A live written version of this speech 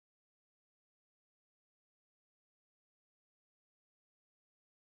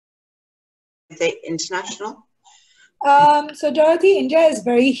they international? So Dorothy, India is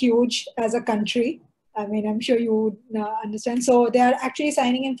very huge as a country. I mean, I'm sure you would understand. So they are actually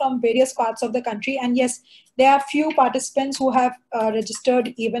signing in from various parts of the country. And yes, there are few participants who have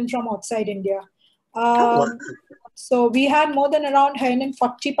registered even from outside India. Oh, wow. So we had more than around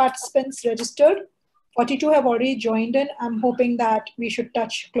 140 participants registered. 42 have already joined in. I'm hoping that we should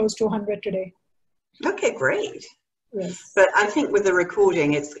touch close to 100 today. Okay, great. Yes. But I think with the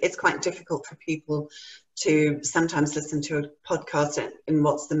recording, it's quite difficult for people to sometimes listen to a podcast in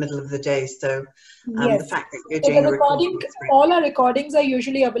what's the middle of the day. So yes. The fact that you're doing the recording, all our recordings are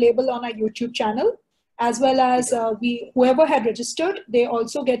usually available on our YouTube channel, as well as whoever had registered, they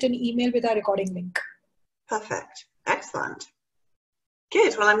also get an email with our recording link. Perfect. Excellent.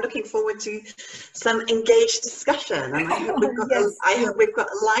 Good. Well, I'm looking forward to some engaged discussion, and I hope we've got we've got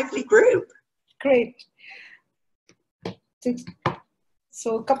a lively group. Great.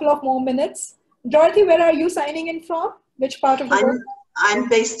 So a couple of more minutes. Dorothy, where are you signing in from? Which part of the world? I'm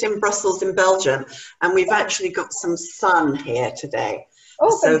based in Brussels in Belgium, and we've actually got some sun here today.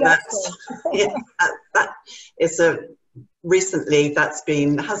 Oh, so fantastic. that is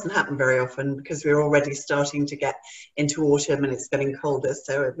hasn't happened very often, because we're already starting to get into autumn and it's getting colder.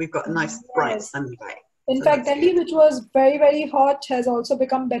 So we've got a nice bright sunny day. In fact, Delhi, which was very, very hot, has also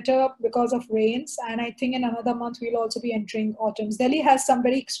become better because of rains. And I think in another month, we'll also be entering autumn. Delhi has some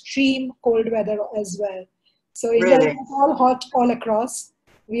very extreme cold weather as well. So India is all hot all across.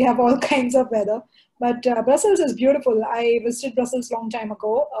 We have all kinds of weather. But Brussels is beautiful. I visited Brussels a long time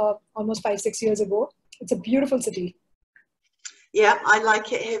ago, almost 5-6 years ago. It's a beautiful city. Yeah, I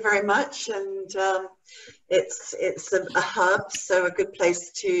like it here very much, and it's a hub, so a good place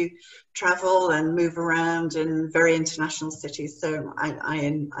to travel and move around, and very international city. So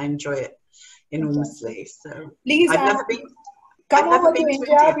I enjoy it enormously. So please, I've never been. Come over to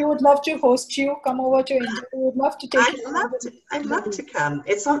India. We would love to host you. Come over to India. We would love to take you. I'd love to come.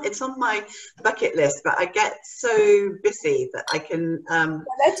 It's on my bucket list, but I get so busy that I can.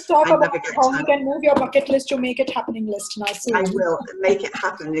 Let's talk about how we can move your bucket list to make it happening list now soon. I will make it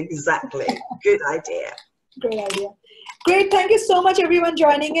happen, exactly. Good idea. Good idea. Great. Thank you so much, everyone,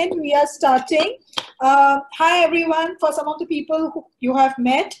 joining in. We are starting. Hi, everyone. For some of the people who you have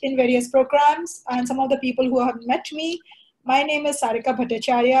met in various programs, and some of the people who have met me, my name is Sarika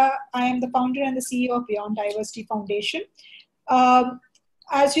Bhattacharya. I am the founder and the CEO of Beyond Diversity Foundation.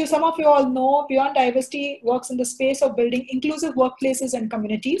 As some of you all know, Beyond Diversity works in the space of building inclusive workplaces and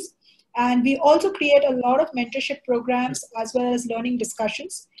communities. And we also create a lot of mentorship programs as well as learning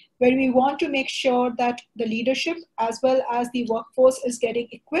discussions, where we want to make sure that the leadership as well as the workforce is getting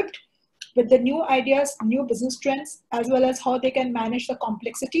equipped with the new ideas, new business trends, as well as how they can manage the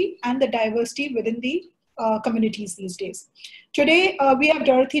complexity and the diversity within the communities these days. Today, we have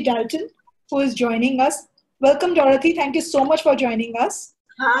Dorothy Dalton, who is joining us. Welcome, Dorothy. Thank you so much for joining us.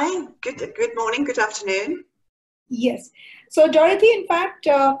 Hi, good morning, good afternoon. Yes. So Dorothy, in fact,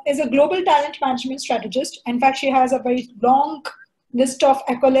 is a global talent management strategist. In fact, she has a very long list of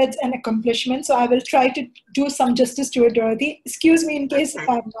accolades and accomplishments. So I will try to do some justice to it, Dorothy. Excuse me in case if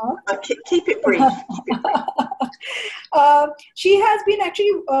I'm not. Okay, keep it brief. She has been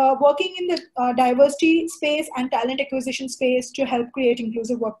actually working in the diversity space and talent acquisition space to help create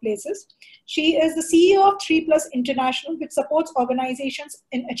inclusive workplaces. She is the CEO of 3+ International, which supports organizations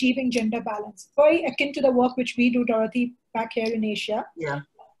in achieving gender balance. Very akin to the work which we do, Dorothy, back here in Asia. Yeah.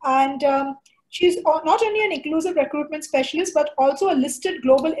 And she's not only an inclusive recruitment specialist, but also a listed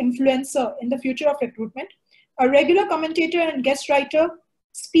global influencer in the future of recruitment, a regular commentator and guest writer,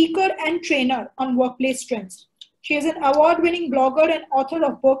 speaker and trainer on workplace trends. She is an award-winning blogger and author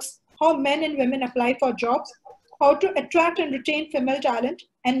of books, How Men and Women Apply for Jobs, How to Attract and Retain Female Talent,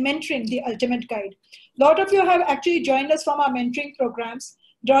 and Mentoring, the Ultimate Guide. A lot of you have actually joined us from our mentoring programs.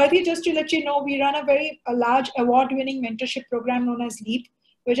 Dorothy, just to let you know, we run a large award-winning mentorship program known as LEAP,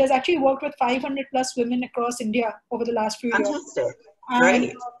 which has actually worked with 500+ women across India over the last few years. Fantastic. And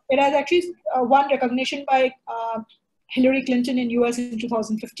great. It has actually won recognition by Hillary Clinton in US in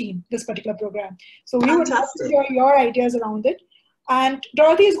 2015, this particular program. So we would love to hear your ideas around it. And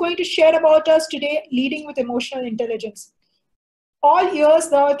Dorothy is going to share about us today, leading with emotional intelligence. All ears,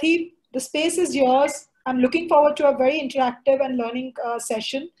 Dorothy, the space is yours. I'm looking forward to a very interactive and learning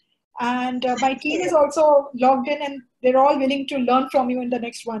session. And my team is also logged in, and they're all willing to learn from you in the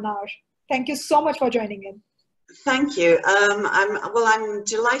next 1 hour. Thank you so much for joining in. Thank you. I'm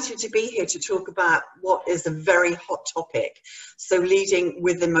delighted to be here to talk about what is a very hot topic. So leading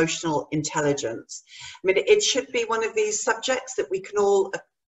with emotional intelligence. I mean, it should be one of these subjects that we can all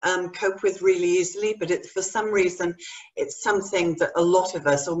cope with really easily, but for some reason, it's something that a lot of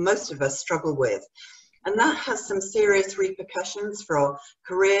us, or most of us, struggle with. And that has some serious repercussions for our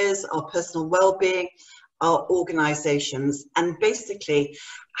careers, our personal well-being, our organizations, and basically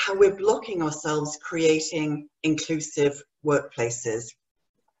how we're blocking ourselves creating inclusive workplaces.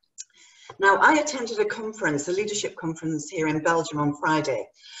 Now, I attended a conference, a leadership conference here in Belgium on Friday,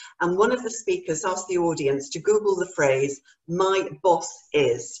 and one of the speakers asked the audience to Google the phrase, "My boss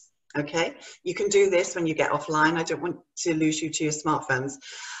is." Okay, you can do this when you get offline. I don't want to lose you to your smartphones.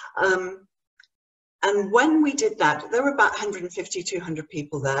 And when we did that, there were about 150, 200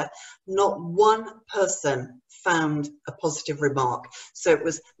 people there. Not one person found a positive remark. So it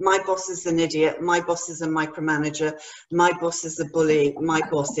was, my boss is an idiot, my boss is a micromanager, my boss is a bully, my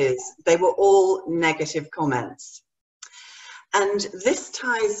boss is. They were all negative comments. And this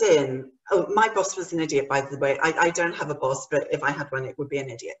ties in, oh, my boss was an idiot, by the way. I don't have a boss, but if I had one, it would be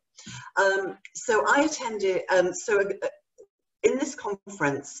an idiot. So I attended, in this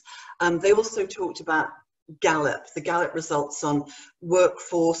conference, they also talked about Gallup, the Gallup results on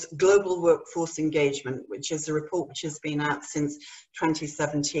workforce, global workforce engagement, which is a report which has been out since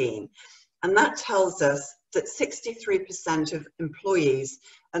 2017. And that tells us that 63% of employees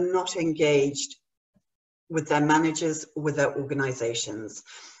are not engaged with their managers or with their organizations.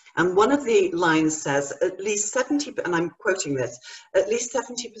 And one of the lines says, at least 70, and I'm quoting this, at least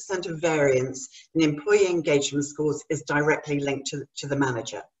 70% of variance in employee engagement scores is directly linked to the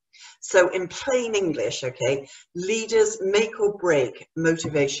manager. So in plain English, okay, leaders make or break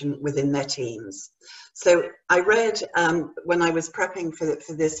motivation within their teams. So I read when I was prepping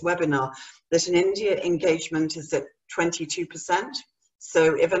for this webinar that in India engagement is at 22%.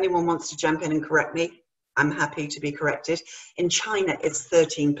 So if anyone wants to jump in and correct me, I'm happy to be corrected. In China, it's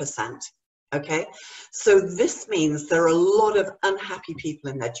 13%, okay? So this means there are a lot of unhappy people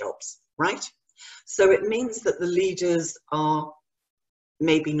in their jobs, right? So it means that the leaders are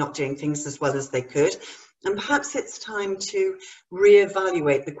maybe not doing things as well as they could. And perhaps it's time to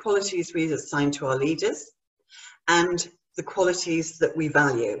reevaluate the qualities we assign to our leaders and the qualities that we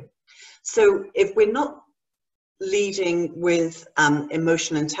value. So if we're not leading with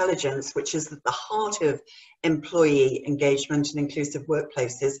emotional intelligence, which is at the heart of employee engagement and inclusive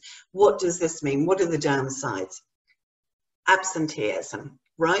workplaces, what does this mean? What are the downsides? Absenteeism,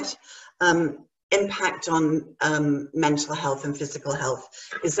 right? Impact on mental health and physical health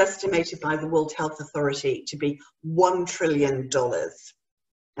is estimated by the World Health Authority to be $1 trillion,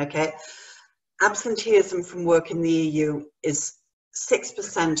 okay? Absenteeism from work in the EU is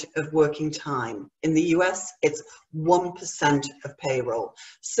 6% of working time. In the US, it's 1% of payroll.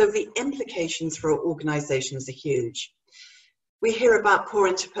 So the implications for organizations are huge. We hear about poor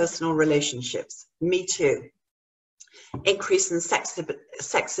interpersonal relationships. Me too. Increase in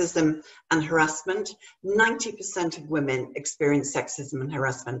sexism and harassment. 90% of women experience sexism and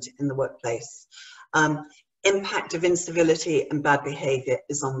harassment in the workplace. Impact of incivility and bad behavior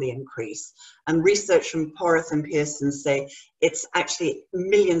is on the increase. And research from Porath and Pearson say it's actually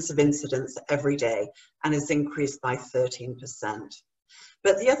millions of incidents every day and is increased by 13%.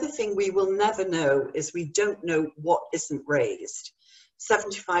 But the other thing we will never know is we don't know what isn't raised.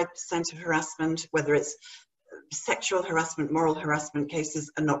 75% of harassment, whether it's sexual harassment, moral harassment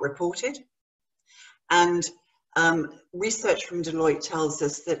cases, are not reported. And research from Deloitte tells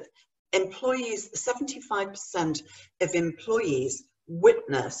us that employees, 75% of employees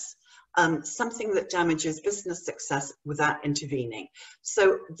witness something that damages business success without intervening.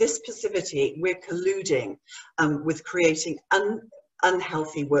 So this passivity, we're colluding with creating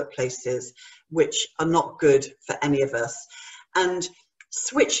unhealthy workplaces, which are not good for any of us. And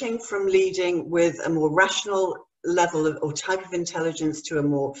switching from leading with a more rational level of or type of intelligence to a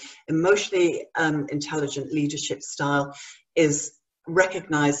more emotionally intelligent leadership style is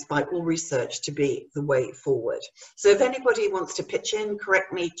recognized by all research to be the way forward. So if anybody wants to pitch in,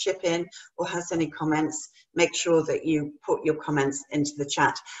 correct me, chip in, or has any comments, make sure that you put your comments into the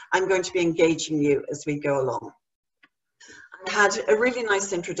chat. I'm going to be engaging you as we go along. I had a really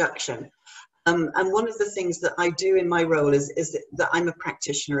nice introduction. And one of the things that I do in my role is that I'm a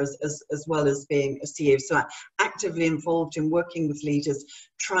practitioner as well as being a CEO. So I'm actively involved in working with leaders,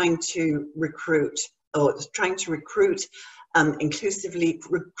 trying to recruit inclusively,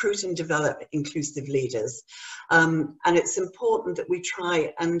 recruit and develop inclusive leaders. And it's important that we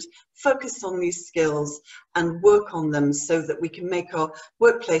try and focus on these skills and work on them so that we can make our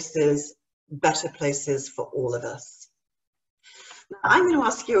workplaces better places for all of us. Now, I'm going to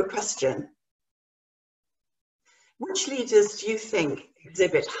ask you a question. Which leaders do you think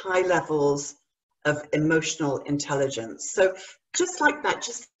exhibit high levels of emotional intelligence? So just like that,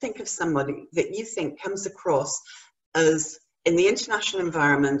 just think of somebody that you think comes across as, in the international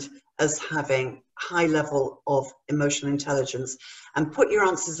environment, as having high level of emotional intelligence, and put your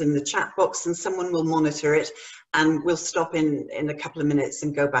answers in the chat box and someone will monitor it, and we'll stop in a couple of minutes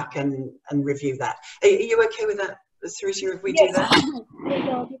and go back and review that. Are you okay with that, Sarita, if we do that?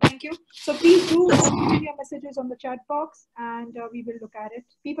 Yes, thank you. So please do put your messages on the chat box and we will look at it.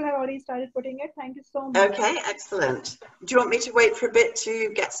 People have already started putting it. Thank you so much. Okay, excellent. Do you want me to wait for a bit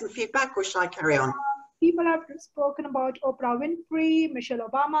to get some feedback, or shall I carry on? People have spoken about Oprah Winfrey, Michelle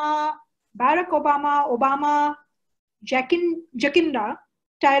Obama, Barack Obama, Jacinda,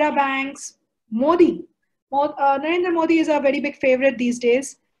 Tyra Banks, Modi. Narendra Modi is a very big favorite these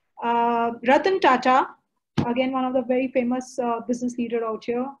days. Ratan Tata, again, one of the very famous business leader out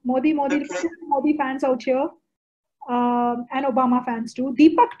here. Modi, Okay. Modi fans out here, and Obama fans too.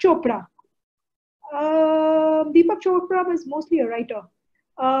 Deepak Chopra. Deepak Chopra was mostly a writer,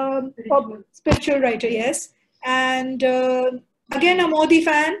 spiritual writer, yes. And again, a Modi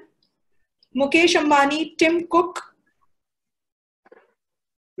fan. Mukesh Ambani, Tim Cook.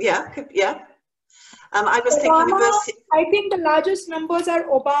 Yeah, yeah. I was Obama, thinking I think the largest numbers are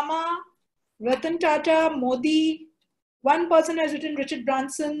Obama, Ratan Tata, Modi. One person has written Richard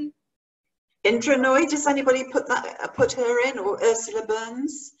Branson. Indra Nooyi, does anybody put her in, or Ursula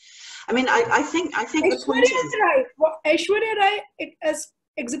Burns? I mean, I think the point is, Aishwarya Rai is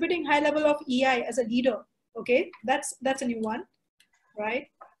exhibiting high level of EI as a leader. Okay, that's a new one, right?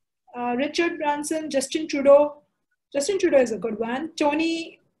 Richard Branson, Justin Trudeau. Justin Trudeau is a good one.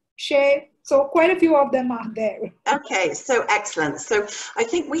 Tony Shea. So quite a few of them are there. Okay, so excellent. So I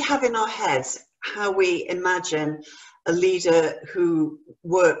think we have in our heads how we imagine a leader who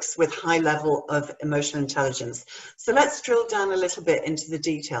works with high level of emotional intelligence. So let's drill down a little bit into the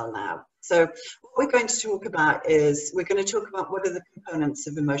detail now. So what we're going to talk about is, we're going to talk about what are the components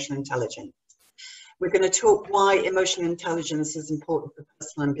of emotional intelligence. We're going to talk why emotional intelligence is important for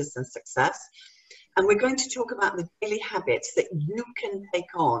personal and business success. And we're going to talk about the daily habits that you can take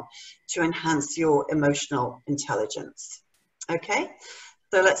on to enhance your emotional intelligence. Okay,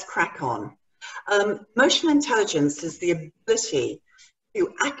 so let's crack on. Emotional intelligence is the ability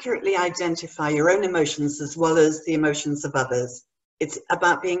to accurately identify your own emotions as well as the emotions of others. It's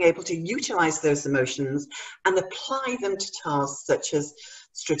about being able to utilize those emotions and apply them to tasks such as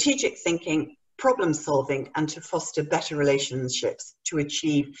strategic thinking, problem solving, and to foster better relationships to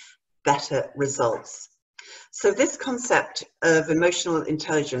achieve better results. So this concept of emotional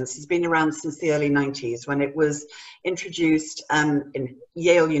intelligence has been around since the early 90s, when it was introduced in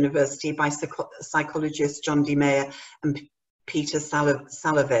Yale University by psychologists John D. Mayer and Peter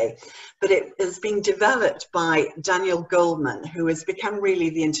Salovey. But it has been developed by Daniel Goleman, who has become really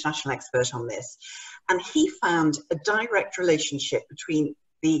the international expert on this. And he found a direct relationship between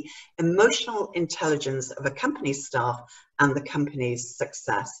the emotional intelligence of a company's staff and the company's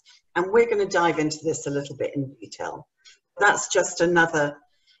success. And we're going to dive into this a little bit in detail. That's just another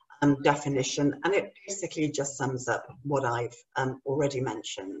definition, and it basically just sums up what I've already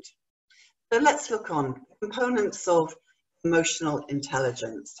mentioned. So let's look on components of emotional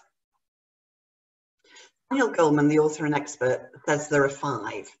intelligence. Daniel Goleman, the author and expert, says there are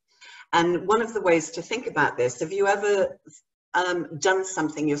 5. And one of the ways to think about this, have you ever done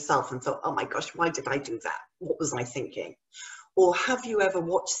something yourself and thought, oh my gosh, why did I do that? What was I thinking? Or have you ever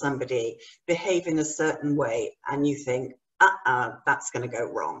watched somebody behave in a certain way and you think, that's going to go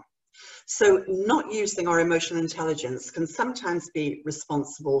wrong? So not using our emotional intelligence can sometimes be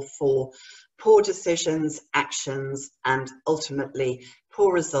responsible for poor decisions, actions, and ultimately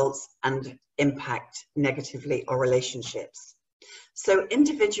poor results, and impact negatively our relationships. So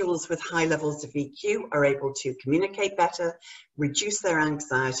individuals with high levels of EQ are able to communicate better, reduce their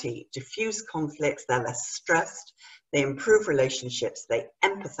anxiety, diffuse conflicts, they're less stressed, they improve relationships, they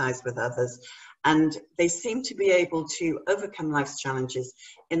empathize with others, and they seem to be able to overcome life's challenges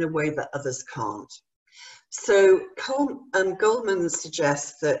in a way that others can't. So Goleman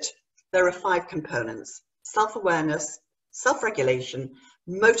suggests that there are 5 components: self-awareness, self-regulation,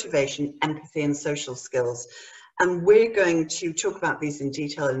 motivation, empathy, and social skills. And we're going to talk about these in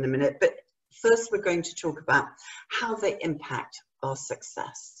detail in a minute, but first we're going to talk about how they impact our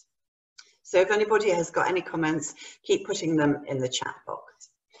success. So if anybody has got any comments, keep putting them in the chat box.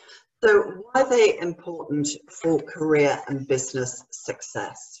 So why are they important for career and business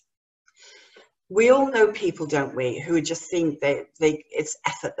success? We all know people, don't we, who just think it's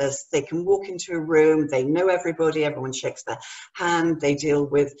effortless. They can walk into a room, they know everybody, everyone shakes their hand, they deal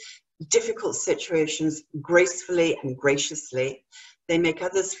with difficult situations gracefully and graciously. they make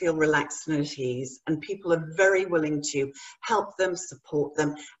others feel relaxed and at ease, and people are very willing to help them, support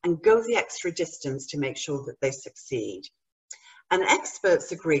them, and go the extra distance to make sure that they succeed. And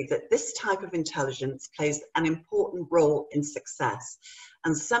experts agree that this type of intelligence plays an important role in success.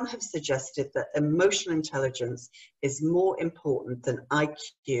 And some have suggested that emotional intelligence is more important than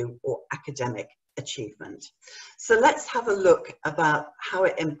IQ or academic achievement. So let's have a look about how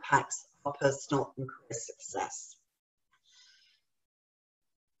it impacts our personal and career success.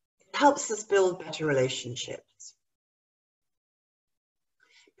 It helps us build better relationships.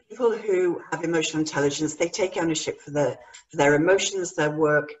 People who have emotional intelligence, they take ownership for their emotions, their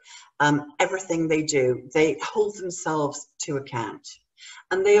work, everything they do. They hold themselves to account,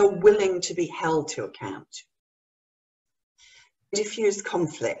 and they are willing to be held to account. They diffuse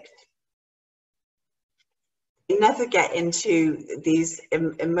conflict. They never get into these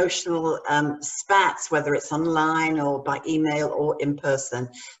emotional spats, whether it's online or by email or in person.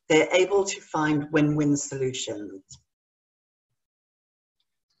 They're able to find win-win solutions.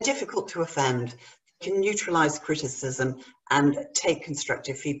 Difficult to offend, can neutralize criticism and take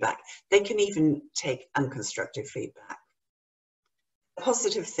constructive feedback. They can even take unconstructive feedback.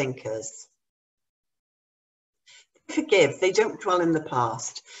 Positive thinkers. They forgive, they don't dwell in the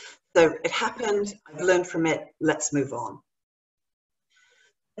past. So it happened, I've learned from it, let's move on.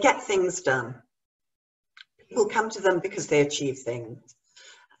 Get things done. People come to them because they achieve things.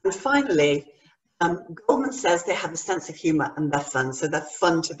 And finally, Goldman says they have a sense of humor and they're fun, so they're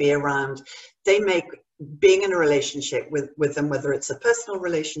fun to be around. They make being in a relationship with them, whether it's a personal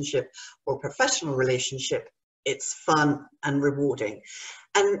relationship or professional relationship, it's fun and rewarding.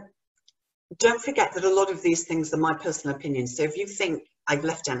 And don't forget that a lot of these things are my personal opinions. So if you think I've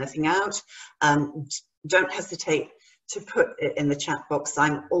left anything out, don't hesitate to put it in the chat box.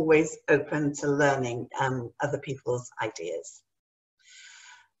 I'm always open to learning other people's ideas.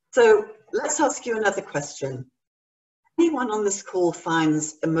 So let's ask you another question. Anyone on this call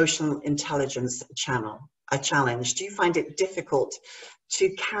finds emotional intelligence a challenge? Do you find it difficult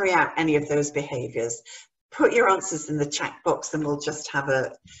to carry out any of those behaviors? Put your answers in the chat box and we'll just have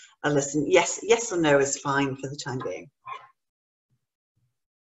a listen. Yes or no is fine for the time being.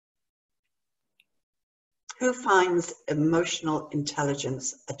 Who finds emotional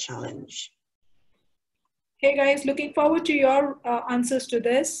intelligence a challenge? Hey guys, looking forward to your answers to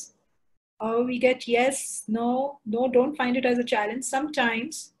this. We get yes, no, don't find it as a challenge.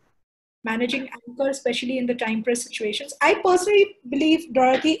 Sometimes managing anger, especially in the time press situations. I personally believe,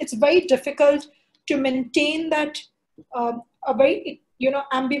 Dorothy, it's very difficult to maintain that a very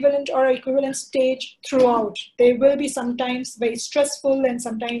ambivalent or equivalent stage throughout. There will be sometimes very stressful and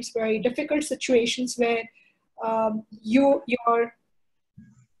sometimes very difficult situations where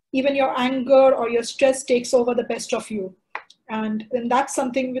even your anger or your stress takes over the best of you. And that's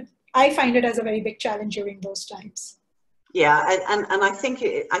something I find it as a very big challenge during those times. Yeah, and I think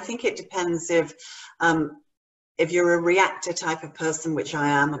it depends if you're a reactor type of person, which I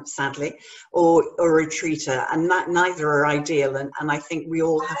am, sadly, or a retreater, and neither are ideal. And I think we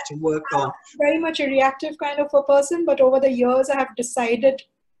all have to work on. I'm very much a reactive kind of a person, but over the years I have decided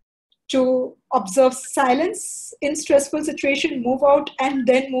to observe silence in stressful situation, move out and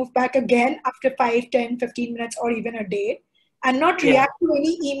then move back again after 5, 10, 15 minutes or even a day, and not react to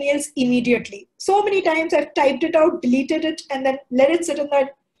any emails immediately. So many times I've typed it out, deleted it, and then let it sit in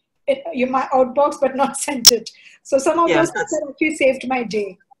my outbox, but not sent it. So some of those things have actually saved my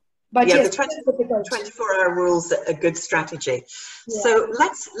day. But yeah, yes, the 24-hour rule's a good strategy. Yeah. So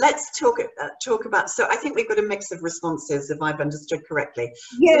let's talk about. So I think we've got a mix of responses, if I've understood correctly.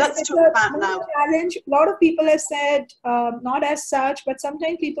 Yes, so let's talk about now. Challenge. A lot of people have said not as such, but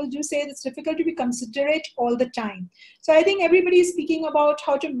sometimes people do say it's difficult to be considerate all the time. So I think everybody is speaking about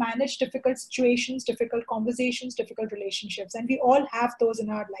how to manage difficult situations, difficult conversations, difficult relationships, and we all have those in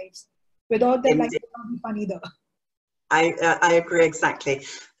our lives. Without them, life would not be fun either. I agree exactly.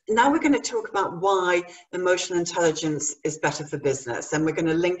 Now we're going to talk about why emotional intelligence is better for business, and we're going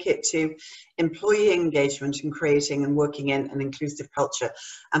to link it to employee engagement and creating and working in an inclusive culture.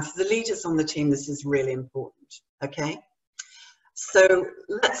 And for the leaders on the team, this is really important, okay? So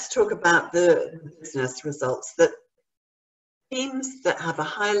let's talk about the business results. That teams that have a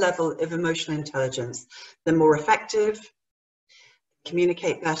high level of emotional intelligence, they're more effective,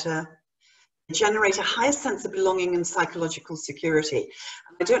 communicate better, generate a higher sense of belonging and psychological security.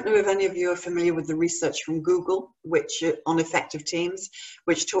 I don't know if any of you are familiar with the research from Google, which on effective teams,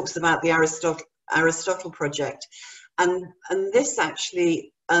 which talks about the Aristotle Project, and this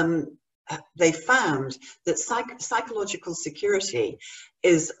actually they found that psychological security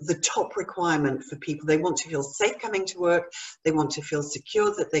is the top requirement for people. They want to feel safe coming to work. They want to feel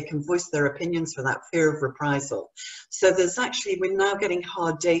secure that they can voice their opinions without fear of reprisal. So there's actually, we're now getting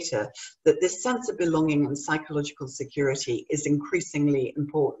hard data that this sense of belonging and psychological security is increasingly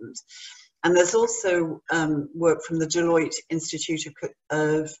important. And there's also work from the Deloitte Institute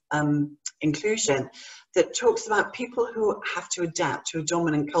of Inclusion that talks about people who have to adapt to a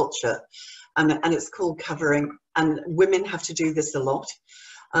dominant culture, and it's called covering, and women have to do this a lot.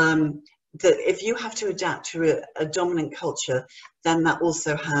 That if you have to adapt to a dominant culture, then that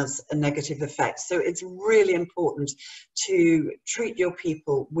also has a negative effect. So it's really important to treat your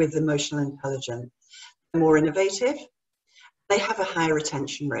people with emotional intelligence. They're more innovative, they have a higher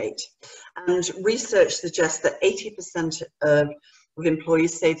retention rate. And research suggests that 80% of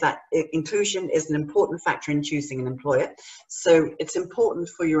employees say that inclusion is an important factor in choosing an employer. So it's important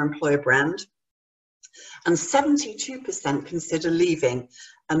for your employer brand. And 72% consider leaving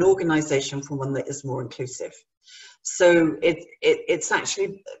an organization for one that is more inclusive. So it's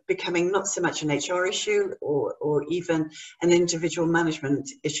actually becoming not so much an HR issue or even an individual management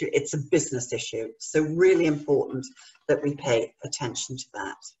issue, it's a business issue. So really important that we pay attention to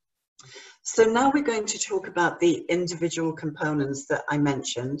that. So now we're going to talk about the individual components that I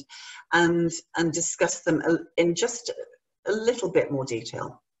mentioned and discuss them in just a little bit more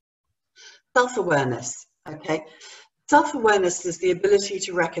detail. Self-awareness, okay? Self-awareness is the ability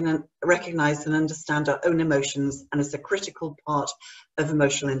to recognize and understand our own emotions, and is a critical part of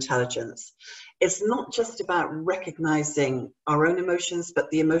emotional intelligence. It's not just about recognizing our own emotions, but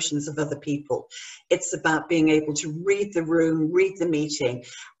the emotions of other people. It's about being able to read the room, read the meeting,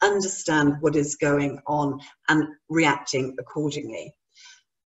 understand what is going on, and reacting accordingly.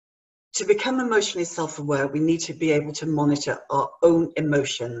 To become emotionally self-aware, we need to be able to monitor our own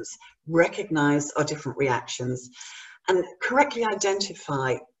emotions, recognize our different reactions, and correctly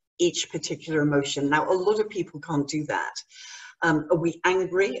identify each particular emotion. Now, a lot of people can't do that. Are we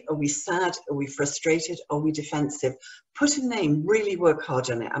angry? Are we sad? Are we frustrated? Are we defensive? Put a name, really work hard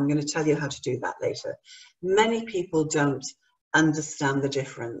on it. I'm going to tell you how to do that later. Many people don't understand the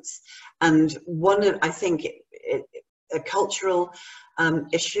difference. And I think a cultural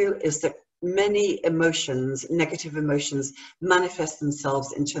issue is that many emotions, negative emotions, manifest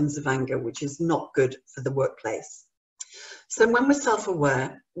themselves in terms of anger, which is not good for the workplace. So when we're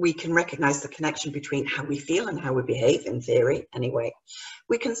self-aware, we can recognize the connection between how we feel and how we behave, in theory, anyway.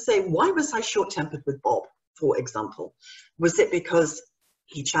 We can say, why was I short-tempered with Bob, for example? Was it because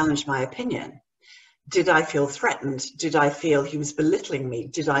he challenged my opinion? Did I feel threatened? Did I feel he was belittling me?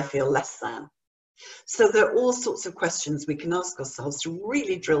 Did I feel less than? So there are all sorts of questions we can ask ourselves to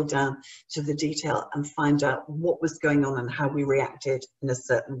really drill down to the detail and find out what was going on and how we reacted in a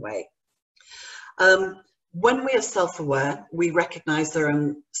certain way. When we are self-aware, we recognize our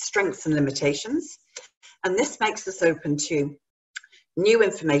own strengths and limitations, and this makes us open to new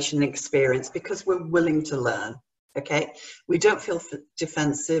information and experience because we're willing to learn, okay? We don't feel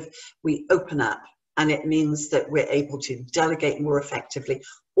defensive, we open up, and it means that we're able to delegate more effectively.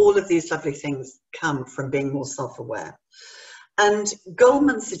 All of these lovely things come from being more self-aware. And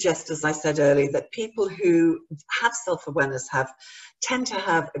Goldman suggests, as I said earlier, that people who have self-awareness tend to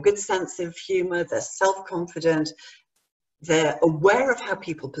have a good sense of humor, they're self-confident, they're aware of how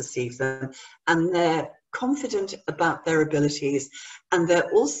people perceive them, and they're confident about their abilities, and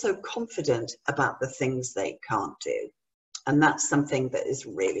they're also confident about the things they can't do. And that's something that is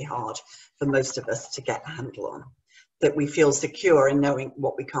really hard for most of us to get a handle on, that we feel secure in knowing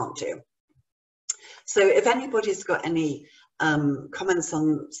what we can't do. So if anybody's got any comments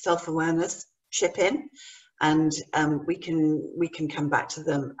on self-awareness, chip in, and we can come back to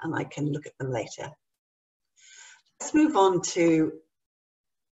them and I can look at them later. Let's move on to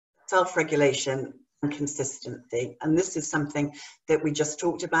self-regulation and consistency. And this is something that we just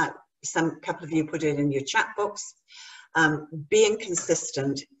talked about. A couple of you put it in your chat box. Being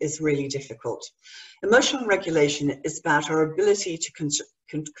consistent is really difficult. Emotional regulation is about our ability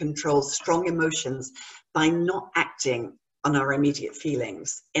to control strong emotions by not acting on our immediate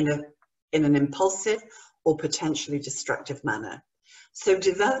feelings in an impulsive or potentially destructive manner. So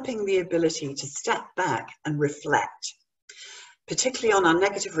developing the ability to step back and reflect, particularly on our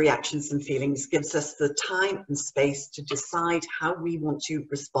negative reactions and feelings, gives us the time and space to decide how we want to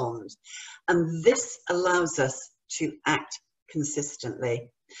respond. And this allows us to act consistently.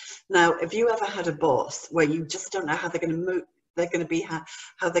 Now, have you ever had a boss where you just don't know how they're going to they're going to be,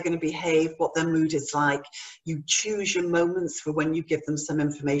 how they're going to behave, what their mood is like. You choose your moments for when you give them some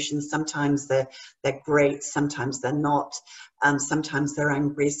information. Sometimes they're great, sometimes they're not, sometimes they're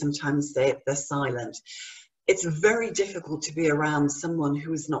angry, sometimes they're silent. It's very difficult to be around someone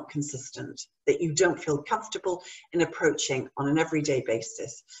who is not consistent, that you don't feel comfortable in approaching on an everyday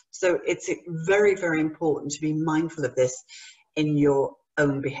basis. So it's very, very important to be mindful of this in your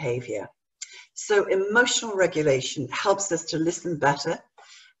own behavior. So emotional regulation helps us to listen better,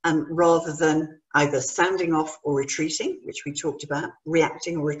 and rather than either sounding off or retreating, which we talked about,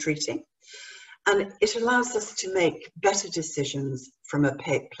 reacting or retreating. And it allows us to make better decisions from a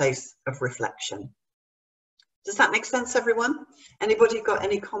place of reflection. Does that make sense, everyone? Anybody got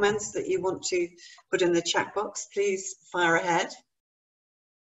any comments that you want to put in the chat box? Please fire ahead.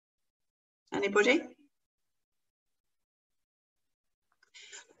 Anybody?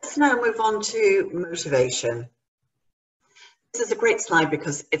 Let's now move on to motivation. This is a great slide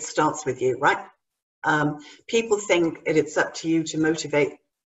because it starts with you, right? People think that it's up to you to motivate,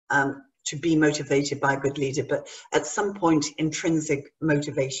 to be motivated by a good leader, but at some point intrinsic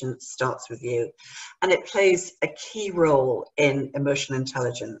motivation starts with you, and it plays a key role in emotional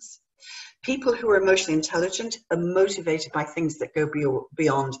intelligence. People who are emotionally intelligent are motivated by things that go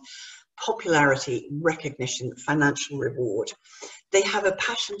beyond popularity, recognition, financial reward. They have a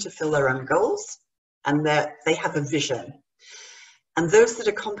passion to fill their own goals, and they have a vision. And those that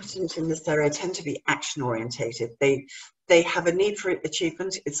are competent in this area tend to be action orientated. They have a need for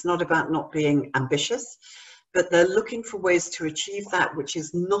achievement. It's not about not being ambitious, but they're looking for ways to achieve that which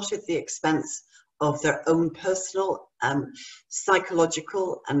is not at the expense of their own personal,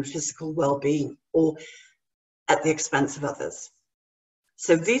 psychological and physical well-being, or at the expense of others.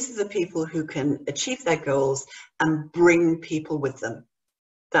 So these are the people who can achieve their goals and bring people with them.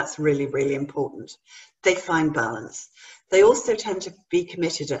 That's really, really important. They find balance. They also tend to be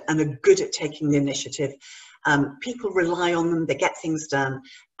committed and are good at taking the initiative. People rely on them, they get things done,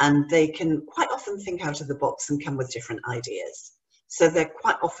 and they can quite often think out of the box and come with different ideas. So they're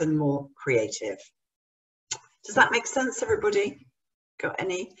quite often more creative. Does that make sense, everybody? Got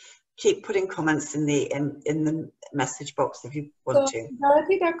any? Keep putting comments in the message box if you want to.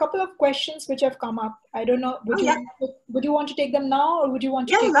 Dorothy, there are a couple of questions which have come up. I don't know. Would you want to take them now, or would you want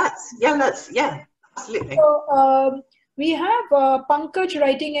to? Yeah, absolutely. So we have Pankaj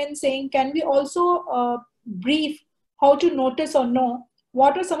writing in saying, can we also brief how to notice or know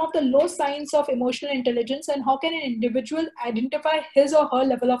what are some of the low signs of emotional intelligence, and how can an individual identify his or her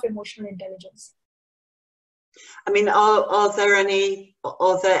level of emotional intelligence? I mean, are there any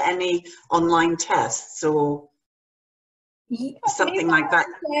online tests or something like that?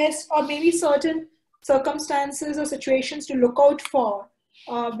 Yes, or maybe certain circumstances or situations to look out for,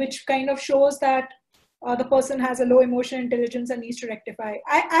 which kind of shows that the person has a low emotional intelligence and needs to rectify.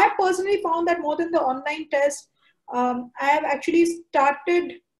 I personally found that more than the online test, I have actually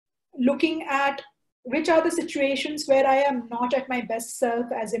started looking at which are the situations where I am not at my best self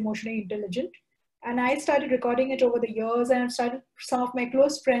as emotionally intelligent. And I started recording it over the years, and I've started some of my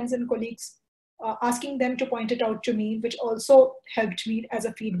close friends and colleagues asking them to point it out to me, which also helped me as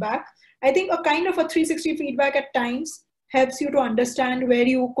a feedback. I think a kind of a 360 feedback at times helps you to understand where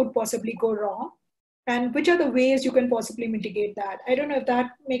you could possibly go wrong and which are the ways you can possibly mitigate that. I don't know if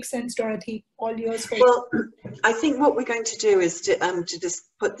that makes sense, Dorothy. All yours for Well, I think what we're going to do is to just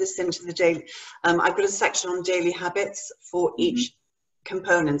put this into the daily. I've got a section on daily habits for each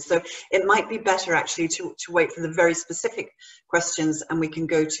component, so it might be better actually to wait for the very specific questions, and we can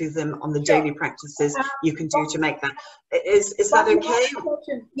go to them on the daily practices you can do to make that. Is that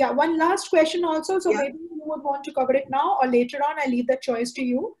okay? Yeah, one last question also. So maybe you would want to cover it now or later on. I leave that choice to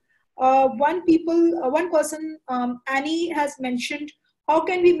you. One person, Annie, has mentioned, how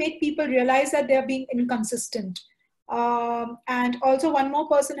can we make people realize that they're being inconsistent? And also one more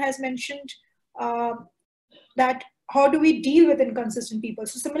person has mentioned that how do we deal with inconsistent people?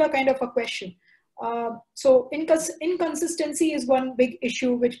 So similar kind of a question. So inconsistency is one big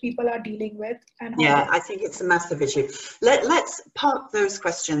issue which people are dealing with. And yeah, I think it's a massive issue. Let's park those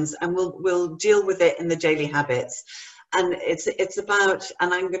questions and we'll deal with it in the daily habits. And it's about,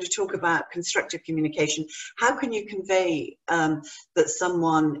 and I'm going to talk about constructive communication. How can you convey that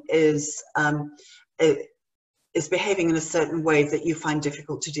someone is behaving in a certain way that you find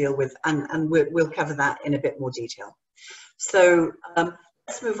difficult to deal with? And we'll cover that in a bit more detail. So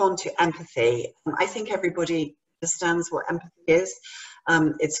let's move on to empathy. I think everybody understands what empathy is.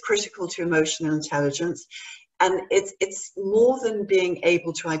 It's critical to emotional intelligence. And it's more than being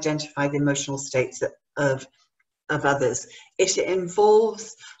able to identify the emotional states of others. It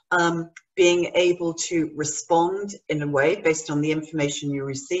involves being able to respond in a way based on the information you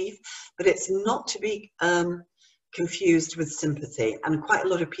receive, but it's not to be confused with sympathy, and quite a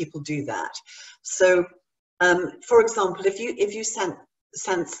lot of people do that. So, for example, if you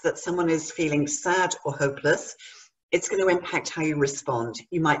sense that someone is feeling sad or hopeless, it's going to impact how you respond.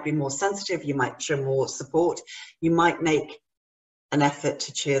 You might be more sensitive, you might show more support, you might make an effort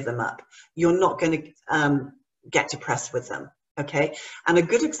to cheer them up. You're not going to get depressed with them, okay? And a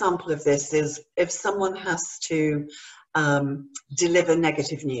good example of this is if someone has to deliver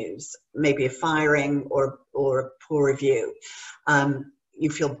negative news, maybe a firing or a poor review. You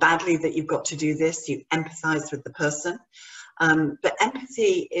feel badly that you've got to do this, you empathize with the person. But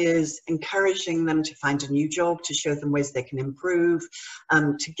empathy is encouraging them to find a new job, to show them ways they can improve,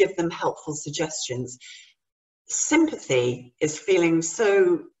 to give them helpful suggestions. Sympathy is feeling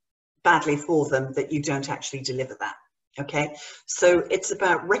so badly for them that you don't actually deliver that, okay? So it's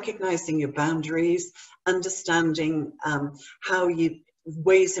about recognizing your boundaries, understanding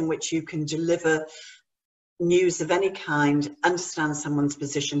ways in which you can deliver news of any kind, understand someone's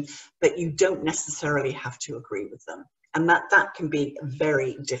position, but you don't necessarily have to agree with them. And that can be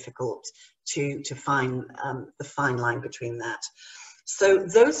very difficult to find the fine line between that. So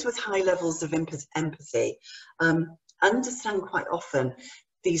those with high levels of empathy understand quite often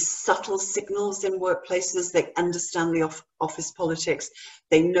these subtle signals in workplaces. They understand the office politics.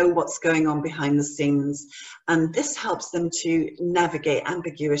 They know what's going on behind the scenes. And this helps them to navigate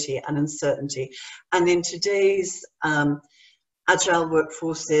ambiguity and uncertainty. And in today's agile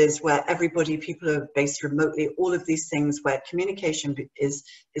workforces where people are based remotely, all of these things where communication is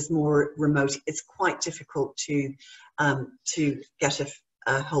more remote, it's quite difficult to get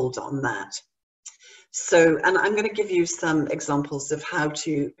a hold on that. So, and I'm going to give you some examples of how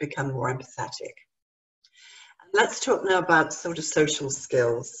to become more empathetic. Let's talk now about sort of social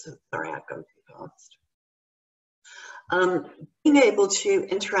skills. Sorry, I've gone too fast. Being able to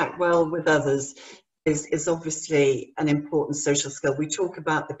interact well with others is obviously an important social skill. We talk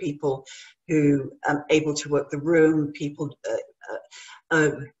about the people who are able to work the room, people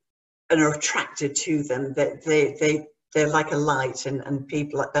and are attracted to them, that they're like a light, and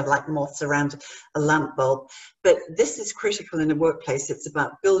people, they're like moths around a lamp bulb. But this is critical in a workplace. It's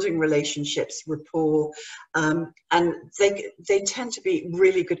about building relationships, rapport, and they tend to be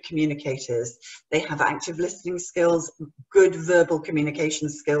really good communicators. They have active listening skills, good verbal communication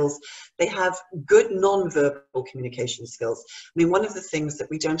skills. They have good non-verbal communication skills. I mean, one of the things that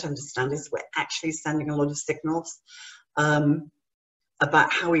we don't understand is we're actually sending a lot of signals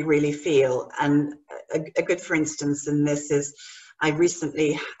about how we really feel. And a good, for instance, in this is, I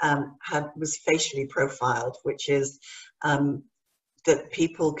recently was facially profiled, which is that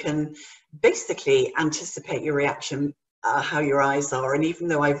people can basically anticipate your reaction, how your eyes are. And even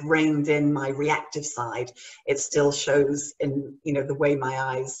though I've reined in my reactive side, it still shows in, the way my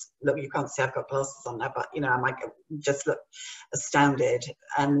eyes look. You can't see I've got glasses on now, but, I might just look astounded,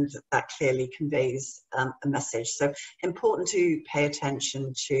 and that clearly conveys a message. So important to pay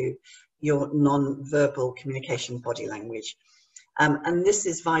attention to your non-verbal communication body language. And this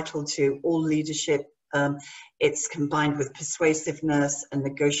is vital to all leadership. It's combined with persuasiveness and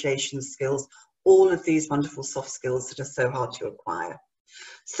negotiation skills, all of these wonderful soft skills that are so hard to acquire.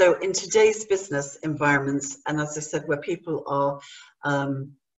 So in today's business environments, and as I said, where people are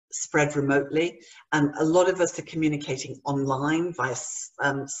spread remotely, and a lot of us are communicating online via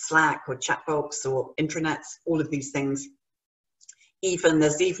Slack or chat box or intranets, all of these things.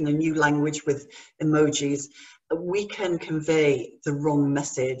 There's even a new language with emojis. We can convey the wrong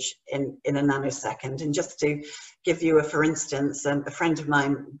message in a nanosecond. And just to give you for instance, a friend of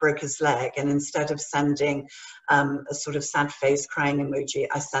mine broke his leg, and instead of sending a sort of sad face crying emoji,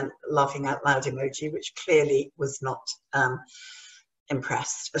 I sent laughing out loud emoji, which clearly was not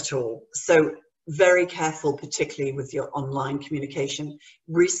impressed at all. So very careful, particularly with your online communication.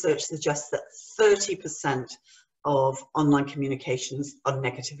 Research suggests that 30% of online communications are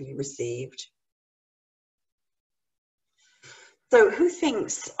negatively received. So who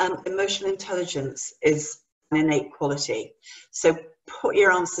thinks emotional intelligence is an innate quality? So put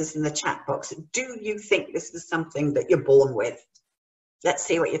your answers in the chat box. Do you think this is something that you're born with? Let's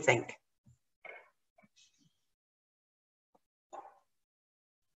see what you think.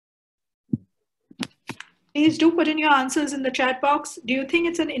 Please do put in your answers in the chat box. Do you think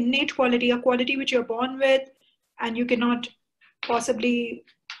it's an innate quality, a quality which you're born with and you cannot possibly,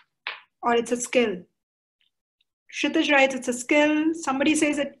 or it's a skill? Kshitij writes it's a skill. Somebody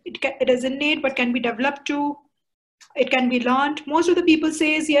says it is innate but can be developed too. It can be learned. Most of the people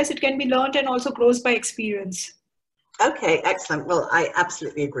says yes, it can be learned and also grows by experience. Okay, excellent. Well, I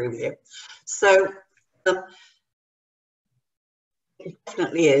absolutely agree with you. So it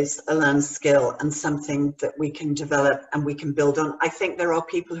definitely is a learned skill and something that we can develop and we can build on. I think there are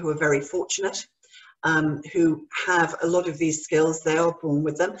people who are very fortunate, who have a lot of these skills. They are born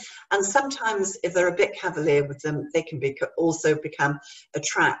with them, and sometimes if they're a bit cavalier with them, they can also become a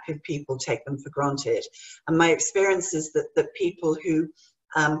trap if people take them for granted. And my experience is that people who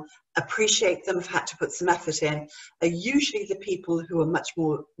appreciate them, have had to put some effort in, are usually the people who are much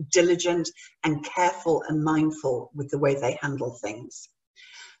more diligent and careful and mindful with the way they handle things.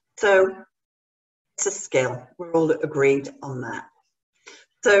 So it's a skill. We're all agreed on that.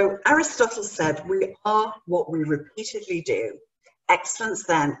 So Aristotle said, we are what we repeatedly do. Excellence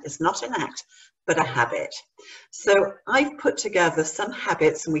then is not an act, but a habit. So I've put together some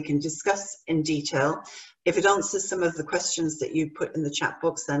habits, and we can discuss in detail. If it answers some of the questions that you put in the chat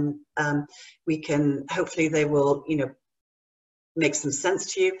box, then we can, hopefully they will, make some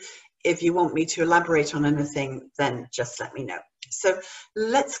sense to you. If you want me to elaborate on anything, then just let me know. So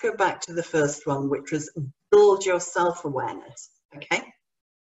let's go back to the first one, which was build your self-awareness, okay?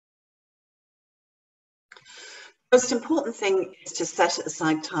 Most important thing is to set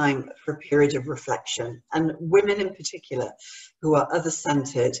aside time for a period of reflection, and women in particular who are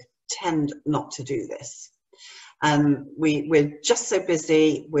other-centered tend not to do this. We're just so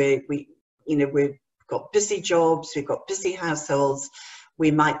busy. We've got busy jobs, we've got busy households.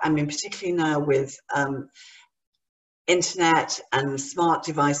 Particularly now with internet and smart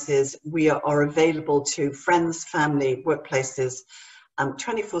devices, we are available to friends, family, workplaces,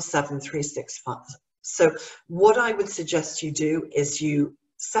 24/7, 365. So what I would suggest you do is you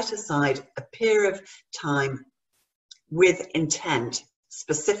set aside a period of time with intent,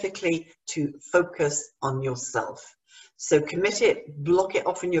 specifically to focus on yourself. So commit it, block it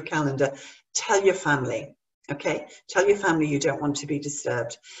off in your calendar, tell your family, okay? Tell your family you don't want to be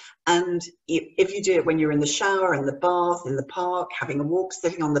disturbed. And if you do it when you're in the shower, in the bath, in the park, having a walk,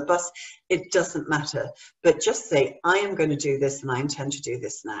 sitting on the bus, it doesn't matter. But just say, I am going to do this and I intend to do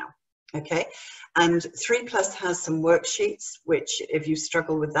this now. Okay, and 3+ has some worksheets, which if you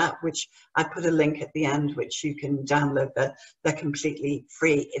struggle with that, which I put a link at the end, which you can download. They're completely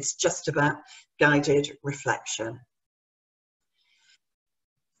free. It's just about guided reflection.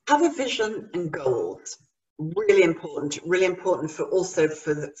 Have a vision and goals. Really important for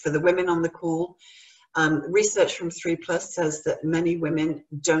the women on the call. Research from 3+ says that many women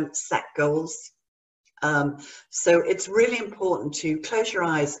don't set goals. So it's really important to close your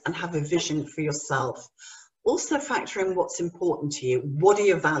eyes and have a vision for yourself. Also factor in what's important to you. What are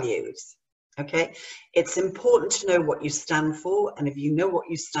your values? Okay, it's important to know what you stand for, and if you know what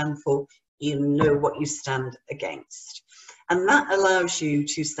you stand for, you know what you stand against. And that allows you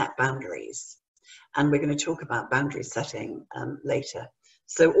to set boundaries. And we're going to talk about boundary setting later.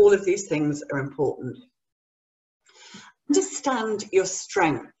 So all of these things are important. Understand your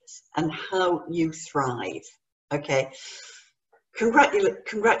strengths and how you thrive, okay?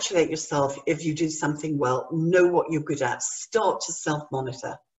 Congratulate yourself if you do something well. Know what you're good at. Start to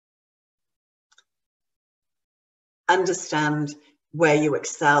self-monitor. Understand where you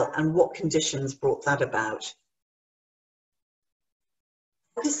excel and what conditions brought that about.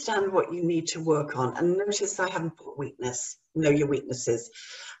 Understand what you need to work on, and notice I haven't put weakness. Know your weaknesses.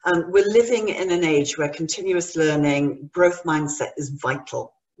 We're living in an age where continuous learning, growth mindset is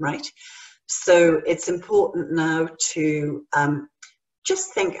vital, right? So it's important now to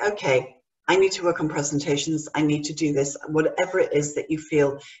just think, okay, I need to work on presentations, I need to do this, whatever it is that you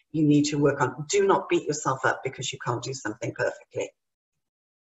feel you need to work on. Do not beat yourself up because you can't do something perfectly.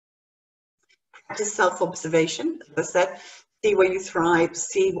 Practice self-observation, as I said. See where you thrive,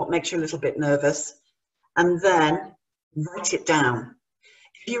 see what makes you a little bit nervous, and then write it down.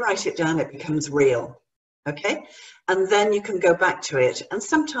 If you write it down, it becomes real, okay? And then you can go back to it. And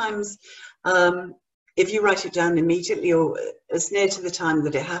sometimes, if you write it down immediately or as near to the time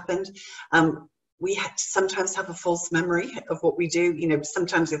that it happened, we sometimes have a false memory of what we do.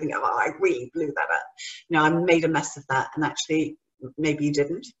 Sometimes we think, oh, I really blew that up. I made a mess of that, and actually, maybe you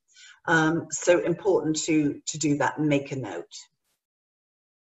didn't. So important to do that and make a note.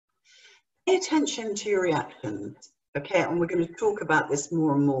 Pay attention to your reactions, okay? And we're going to talk about this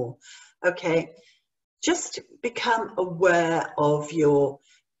more and more, okay? Just become aware of your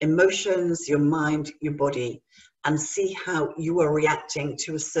emotions, your mind, your body, and see how you are reacting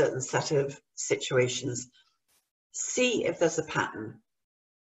to a certain set of situations. See if there's a pattern.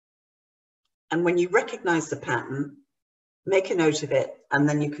 And when you recognize the pattern, make a note of it, and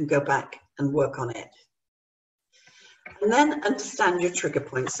then you can go back and work on it. And then understand your trigger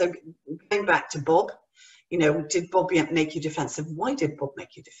points. So going back to Bob, You know, did Bob make you defensive? Why did Bob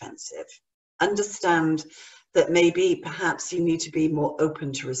make you defensive? Understand that maybe perhaps you need to be more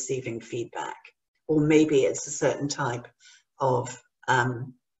open to receiving feedback, or maybe it's a certain type of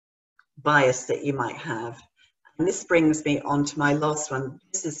bias that you might have. And this brings me on to my last one.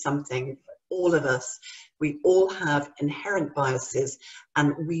 This is something for all of us. We all have inherent biases,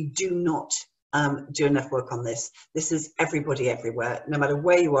 and we do not do enough work on this. This is everybody everywhere, no matter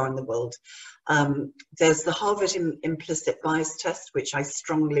where you are in the world. There's the Harvard implicit bias test, which I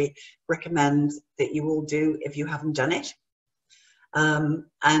strongly recommend that you all do if you haven't done it.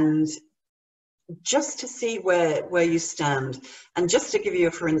 And just to see where you stand. And just to give you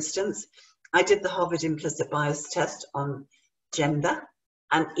a for instance, I did the Harvard implicit bias test on gender,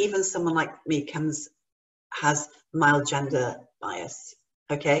 and even someone like me has mild gender bias.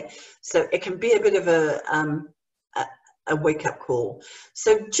 Okay, so it can be a bit of a wake-up call.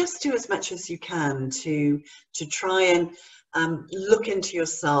 So just do as much as you can to try and look into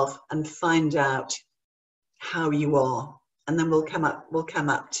yourself and find out how you are, and then we'll come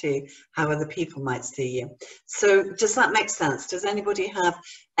up to how other people might see you. So does that make sense? Does anybody have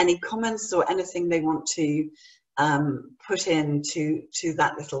any comments or anything they want to put into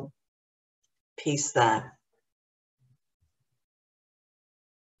that little piece there?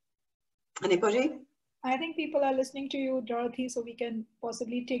 Anybody? I think people are listening to you, Dorothy, so we can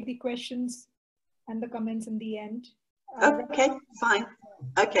possibly take the questions and the comments in the end. Okay, fine.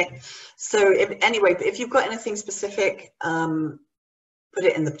 Okay, so anyway, if you've got anything specific, put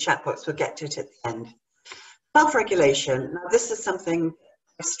it in the chat box. We'll get to it at the end. Self-regulation. Now, this is something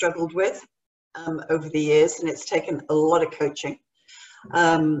I've struggled with over the years, and it's taken a lot of coaching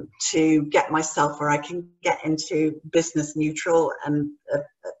to get myself where I can get into business neutral and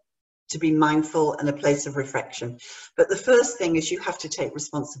to be mindful and a place of reflection. But the first thing is you have to take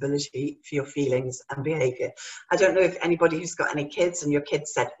responsibility for your feelings and behavior. I don't know if anybody who's got any kids and your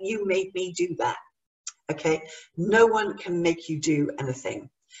kids said, you made me do that. Okay, no one can make you do anything.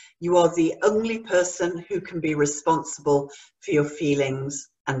 You are the only person who can be responsible for your feelings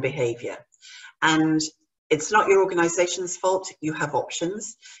and behavior. And it's not your organization's fault. You have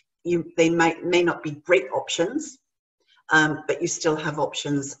options. They may not be great options, but you still have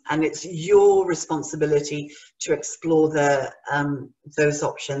options, and it's your responsibility to explore those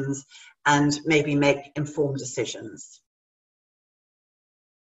options and maybe make informed decisions.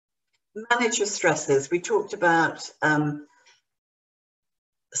 Manage your stresses. We talked about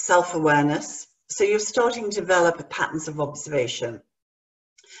self-awareness. So you're starting to develop patterns of observation.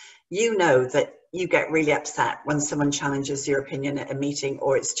 You know that you get really upset when someone challenges your opinion at a meeting,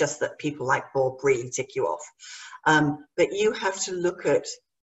 or it's just that people like Bob really tick you off. But you have to look at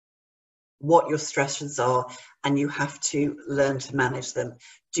what your stresses are, and you have to learn to manage them.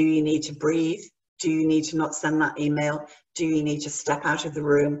 Do you need to breathe? Do you need to not send that email? Do you need to step out of the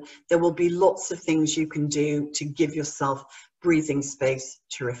room? There will be lots of things you can do to give yourself breathing space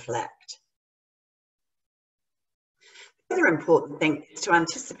to reflect. The other important thing is to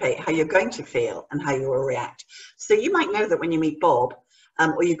anticipate how you're going to feel and how you will react. So you might know that when you meet Bob,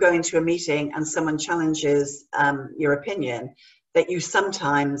 or you go into a meeting and someone challenges your opinion, that you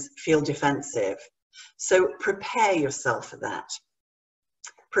sometimes feel defensive. So prepare yourself for that.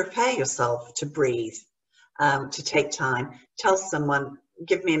 Prepare yourself to breathe, to take time. Tell someone,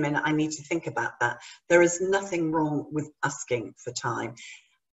 give me a minute, I need to think about that. There is nothing wrong with asking for time.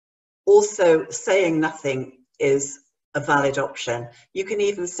 Also, saying nothing is a valid option. You can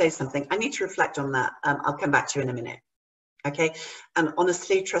even say something, I need to reflect on that. I'll come back to you in a minute. Okay, and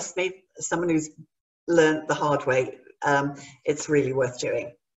honestly, trust me, someone who's learned the hard way, it's really worth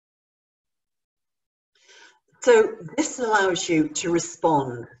doing. So this allows you to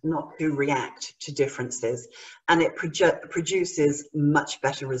respond, not to react to differences, and it produces much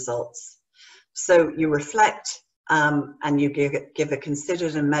better results. So you reflect and you give a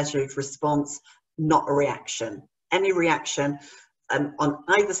considered and measured response, not a reaction. Any reaction on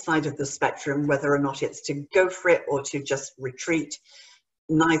either side of the spectrum, whether or not it's to go for it or to just retreat,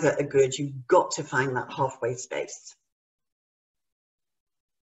 neither are good. You've got to find that halfway space.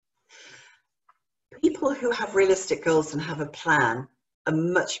 People who have realistic goals and have a plan are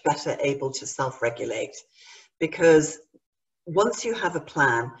much better able to self-regulate, because once you have a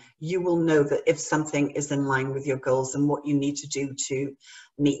plan, you will know that if something is in line with your goals and what you need to do to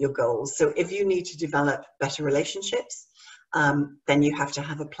meet your goals. So if you need to develop better relationships, then you have to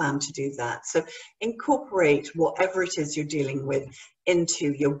have a plan to do that. So incorporate whatever it is you're dealing with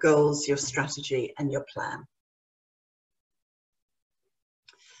into your goals, your strategy, and your plan.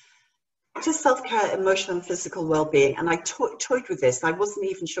 To self-care, emotional and physical well-being, and I toyed with this. I wasn't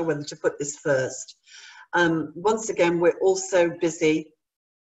even sure whether to put this first. Once again, we're also busy.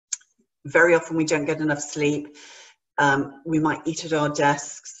 Very often we don't get enough sleep. We might eat at our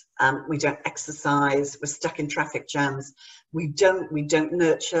desks. We don't exercise. We're stuck in traffic jams. We don't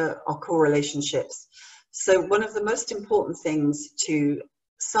nurture our core relationships. So one of the most important things to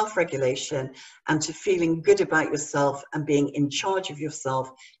self-regulation and to feeling good about yourself and being in charge of yourself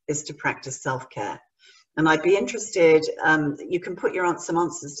is to practice self-care. And I'd be interested, you can put some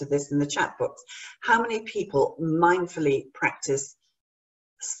answers to this in the chat box. How many people mindfully practice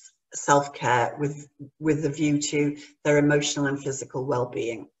self-care with a view to their emotional and physical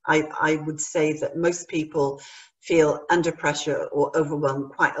well-being? I would say that most people feel under pressure or overwhelmed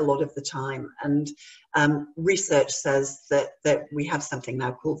quite a lot of the time, and research says that we have something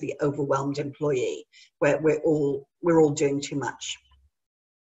now called the overwhelmed employee, where we're all doing too much.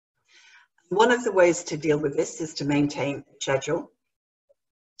 One of the ways to deal with this is to maintain a schedule.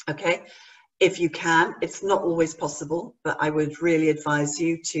 Okay, if you can. It's not always possible, but I would really advise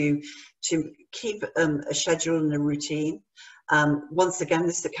you to keep a schedule and a routine. Once again,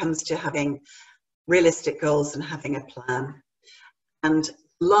 this comes to having realistic goals and having a plan. And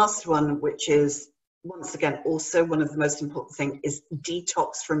last one, which is once again also one of the most important things, is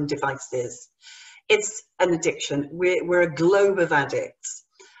detox from devices. It's an addiction. We're a globe of addicts,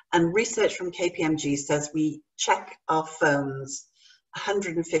 and research from KPMG says we check our phones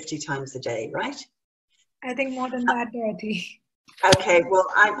 150 times a day, right? I think more than that, Dorothy. Okay, well,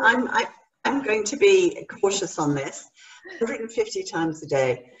 I'm going to be cautious on this. 150 times a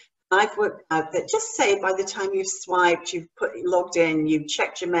day. I've worked out that, just say by the time you've swiped, you've logged in, you've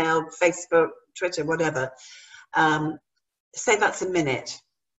checked your mail, Facebook, Twitter, whatever, say that's a minute.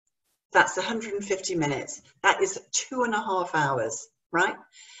 That's 150 minutes. That is 2.5 hours, right?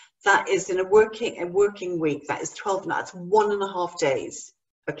 That is in a working week. That is 12 nights, 1.5 days,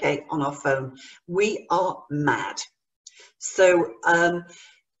 okay, on our phone. We are mad. So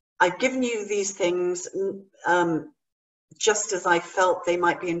I've given you these things just as I felt they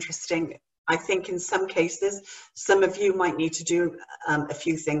might be interesting. I think in some cases, some of you might need to do a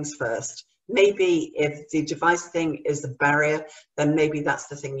few things first. Maybe if the device thing is a barrier, then maybe that's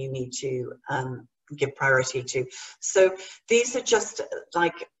the thing you need to give priority to. So these are just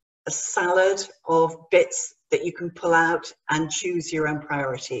like a salad of bits that you can pull out and choose your own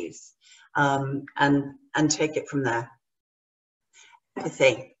priorities, and take it from there.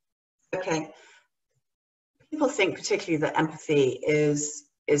 Empathy. Okay. People think particularly that empathy is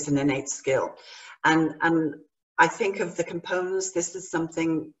an innate skill, and I think of the components, this is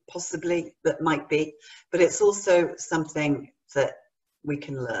something possibly that might be, but it's also something that we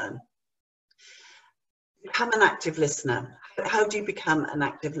can learn. Become an active listener. How do you become an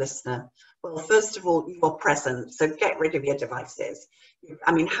active listener? Well, first of all, you're present, so get rid of your devices.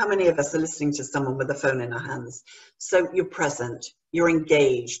 I mean, how many of us are listening to someone with a phone in our hands? So you're present, you're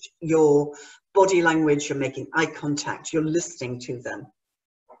engaged, your body language, you're making eye contact, you're listening to them.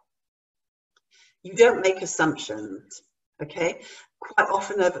 You don't make assumptions, okay? Quite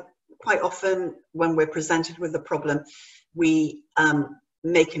often when we're presented with a problem, we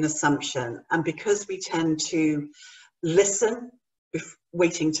make an assumption, and because we tend to listen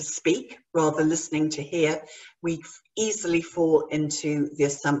waiting to speak rather than listening to hear, we easily fall into the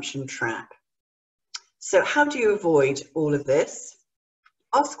assumption trap. So how do you avoid all of this?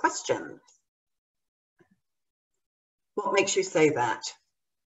 Ask questions. What makes you say that?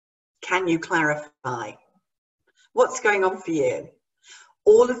 Can you clarify? What's going on for you?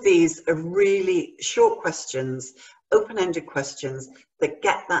 All of these are really short questions, open-ended questions that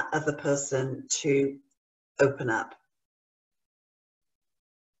get that other person to open up.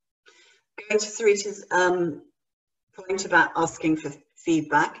 Going to Sarita's point about asking for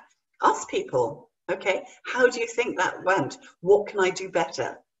feedback. Ask people, okay, how do you think that went? What can I do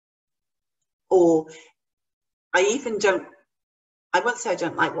better? Or I won't say I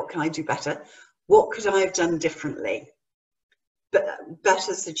don't like, what can I do better? What could I have done differently? But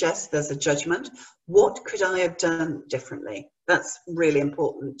better suggests there's a judgment. What could I have done differently? That's really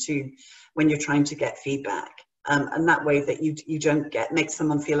important when you're trying to get feedback. And that way that you don't make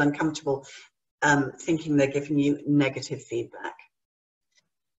someone feel uncomfortable thinking they're giving you negative feedback.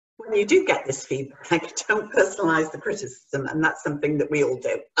 When you do get this feedback, don't personalize the criticism, and that's something that we all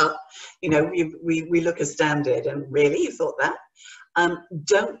do. You know, we look astounded and really, you thought that?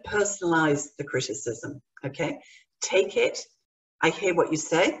 Don't personalize the criticism, okay? Take it. I hear what you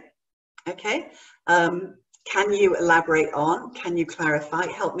say, okay? Can you elaborate on? Can you clarify?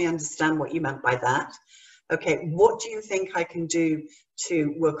 Help me understand what you meant by that. Okay, what do you think I can do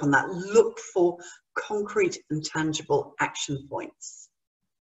to work on that? Look for concrete and tangible action points.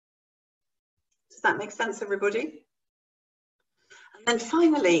 Does that make sense, everybody? And then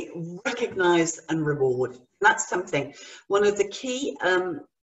finally, recognize and reward. That's something, one of the key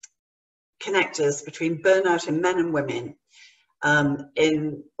connectors between burnout in men and women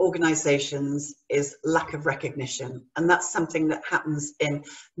in organizations is lack of recognition. And that's something that happens in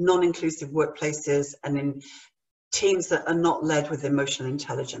non-inclusive workplaces and in teams that are not led with emotional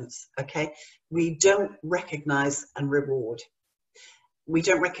intelligence, okay? We don't recognize and reward. We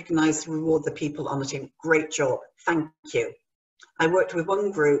don't recognize and reward the people on the team. Great job, thank you. I worked with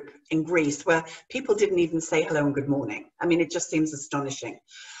one group in Greece where people didn't even say hello and good morning. I mean, it just seems astonishing.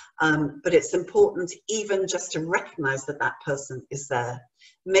 But it's important even just to recognize that that person is there.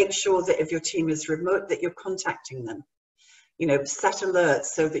 Make sure that if your team is remote, that you're contacting them. You know, set alerts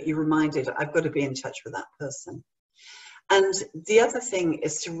so that you're reminded, I've got to be in touch with that person. And the other thing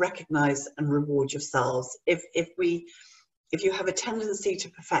is to recognize and reward yourselves. If you have a tendency to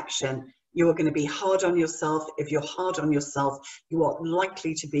perfection, you are going to be hard on yourself. If you're hard on yourself, you are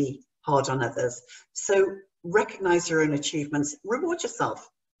likely to be hard on others. So recognize your own achievements, reward yourself.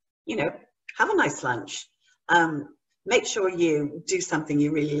 You know, have a nice lunch. Make sure you do something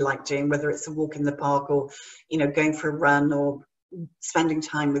you really like doing, whether it's a walk in the park or, you know, going for a run or spending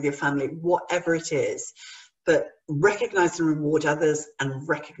time with your family, whatever it is. But recognize and reward others and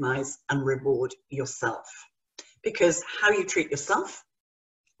recognize and reward yourself. Because how you treat yourself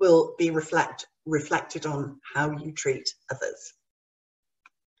will be reflected on how you treat others.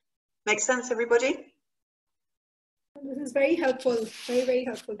 Make sense, everybody? This is very helpful, very, very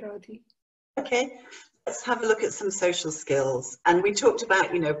helpful, Dorothy. Okay, let's have a look at some social skills. And we talked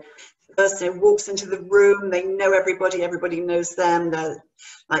about, you know, the person who walks into the room, they know everybody, everybody knows them, they're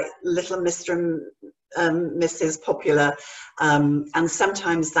like little Mr. and Mrs. Popular. And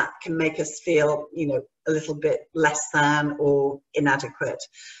sometimes that can make us feel, you know, a little bit less than or inadequate.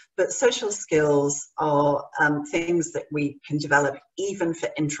 But social skills are things that we can develop even for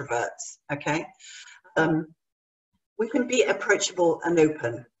introverts, okay? We can be approachable and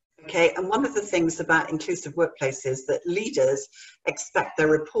open, okay? And one of the things about inclusive workplaces is that leaders expect their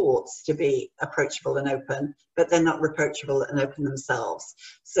reports to be approachable and open, but they're not approachable and open themselves.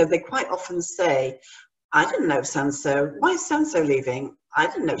 So they quite often say, I didn't know so-and-so, why is so-and-so leaving? I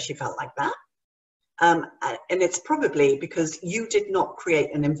didn't know she felt like that. And it's probably because you did not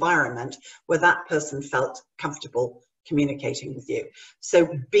create an environment where that person felt comfortable communicating with you. So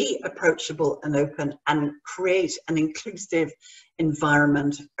be approachable and open and create an inclusive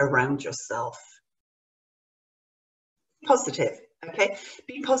environment around yourself. Positive, okay?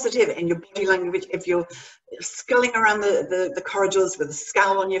 Be positive in your body language. If you're sculling around the corridors with a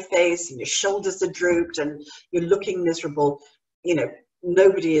scowl on your face and your shoulders are drooped and you're looking miserable, you know,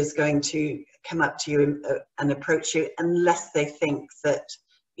 nobody is going to come up to you and approach you unless they think that,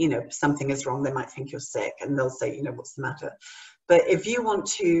 you know, something is wrong. They might think you're sick and they'll say, you know, what's the matter? But if you want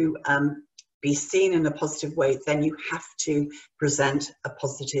to be seen in a positive way, then you have to present a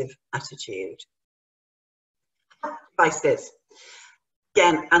positive attitude. Devices.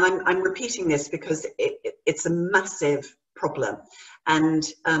 Again, and I'm repeating this because it's a massive problem. And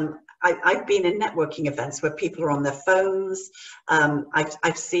I've been in networking events where people are on their phones.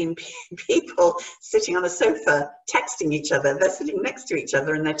 I've seen people sitting on a sofa texting each other. They're sitting next to each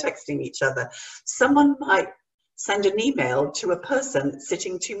other and they're texting each other. Someone might send an email to a person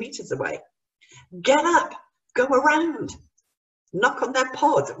sitting 2 meters away. Get up, go around, knock on their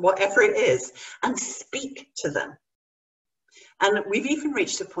pod, whatever it is, and speak to them. And we've even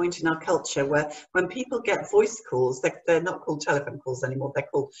reached a point in our culture where when people get voice calls, they're not called telephone calls anymore, they're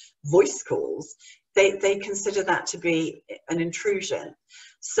called voice calls, they consider that to be an intrusion.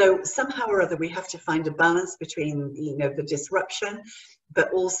 So somehow or other we have to find a balance between, you know, the disruption,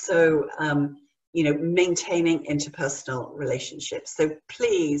 but also, you know, maintaining interpersonal relationships. So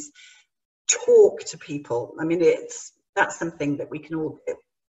please talk to people. I mean, that's something that we can all do.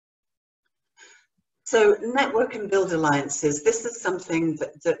 So network and build alliances. This is something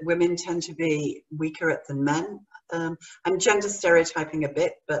that women tend to be weaker at than men. I'm gender stereotyping a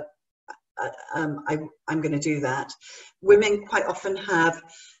bit, but I'm going to do that. Women quite often have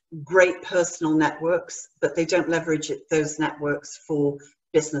great personal networks, but they don't leverage those networks for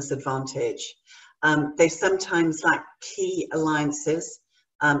business advantage. They sometimes lack key alliances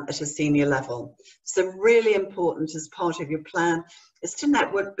at a senior level. So really important as part of your plan is to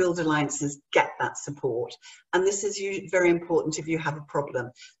network, build alliances, get that support. And this is very important if you have a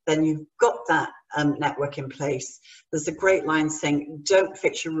problem. Then you've got that network in place. There's a great line saying, don't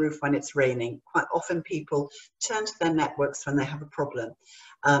fix your roof when it's raining. Quite often people turn to their networks when they have a problem.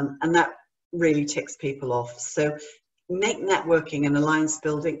 And that really ticks people off. So make networking and alliance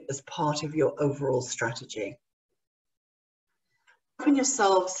building as part of your overall strategy. Open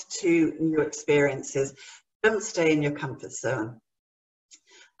yourselves to new experiences. Don't stay in your comfort zone.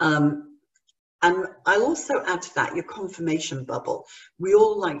 And I'll also add to that your confirmation bubble. We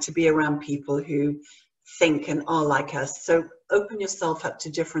all like to be around people who think and are like us. So open yourself up to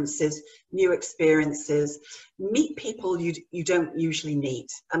differences, new experiences, meet people you don't usually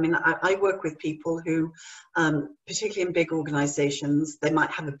meet. I mean, I work with people who, particularly in big organizations, they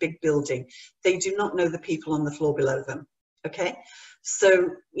might have a big building. They do not know the people on the floor below them, okay? So,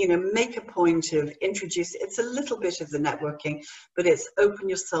 you know, make a point of it's a little bit of the networking, but it's open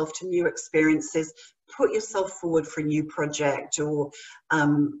yourself to new experiences, put yourself forward for a new project or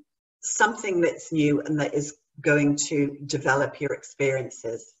something that's new and that is going to develop your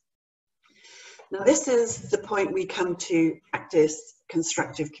experiences. Now, this is the point we come to practice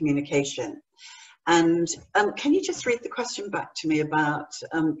constructive communication. And can you just read the question back to me about,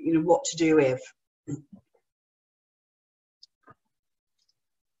 you know, what to do if?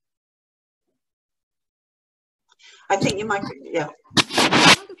 I think you might, yeah.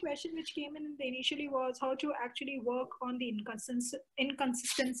 The question which came in initially was how to actually work on the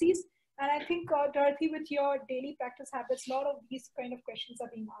inconsistencies. And I think, Dorothy, with your daily practice habits, a lot of these kind of questions are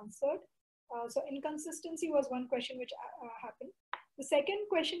being answered. So inconsistency was one question which happened. The second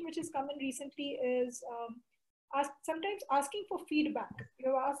question which has come in recently is sometimes asking for feedback.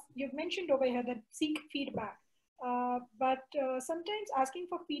 You've mentioned over here that seek feedback. But sometimes asking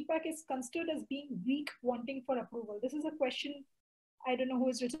for feedback is considered as being weak, wanting for approval. This is a question, I don't know who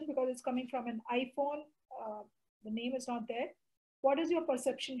is written because it's coming from an iPhone. The name is not there. What is your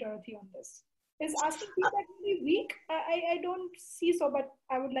perception, Dorothy, on this? Is asking feedback really weak? I don't see so, but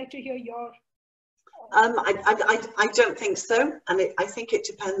I would like to hear your... I don't think so, and I think it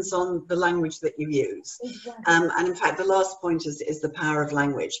depends on the language that you use. Exactly. And in fact, the last point is the power of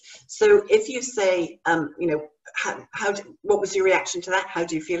language. So if you say, you know, what was your reaction to that? How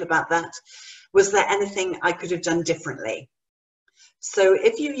do you feel about that? Was there anything I could have done differently? So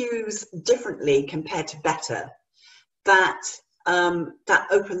if you use differently compared to better, that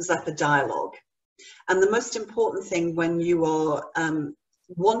opens up a dialogue. And the most important thing when you are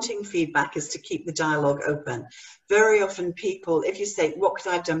wanting feedback is to keep the dialogue open. Very often people, if you say, what could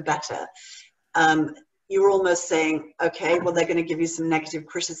I have done better? You're almost saying, okay, well, they're going to give you some negative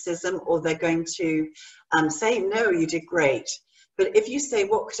criticism, or they're going to say, no, you did great. But if you say,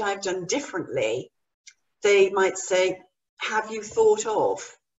 what could I have done differently? They might say, have you thought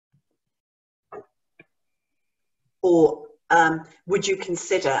of? Or would you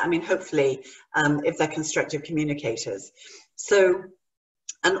consider? I mean, hopefully, if they're constructive communicators. So,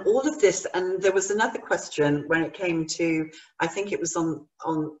 and all of this, and there was another question when it came to, I think it was on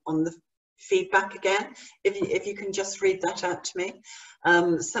the feedback again. If you can just read that out to me.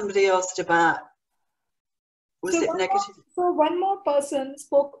 Somebody asked about, was it negative? So one more person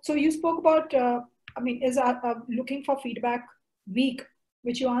spoke. So you spoke about, I mean, is looking for feedback weak?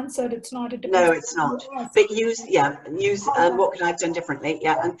 Which you answered, it's not. It no, it's not. But use what could I have done differently?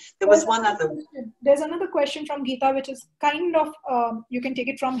 Yeah, and there was one other. There's another question from Geeta, which is kind of, you can take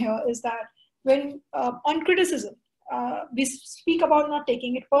it from here, is that when on criticism, we speak about not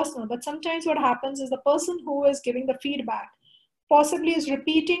taking it personal, but sometimes what happens is the person who is giving the feedback possibly is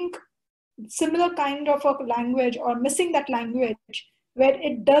repeating similar kind of a language or missing that language where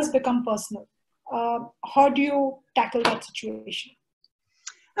it does become personal. How do you tackle that situation?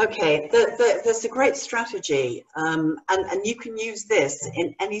 Okay, there's a great strategy, and you can use this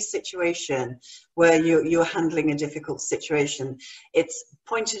in any situation where you're handling a difficult situation. It's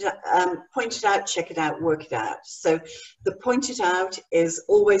point it out, check it out, work it out. So the point it out is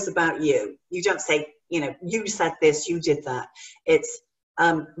always about you. You don't say, you know, you said this, you did that. It's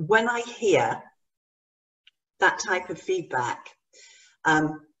when I hear that type of feedback,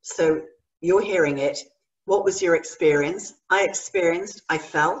 so you're hearing it. What was your experience? I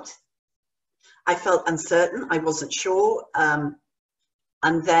felt uncertain, I wasn't sure. And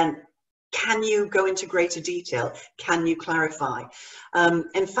then, can you go into greater detail? Can you clarify?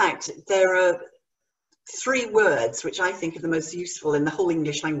 In fact, there are 3 words which I think are the most useful in the whole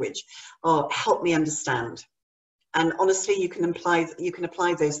English language, are help me understand. And honestly, you can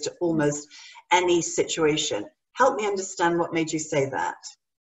apply those to almost any situation. Help me understand what made you say that.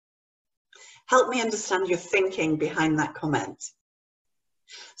 Help me understand your thinking behind that comment.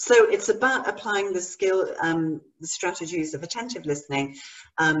 So it's about applying the the strategies of attentive listening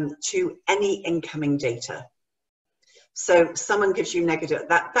to any incoming data. So someone gives you negative,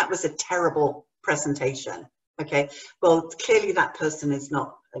 that was a terrible presentation. Okay, well, clearly that person is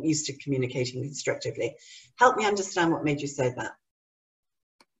not used to communicating constructively. Help me understand what made you say that.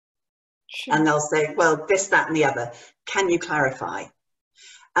 Sure. And they'll say, well, this, that, and the other. Can you clarify?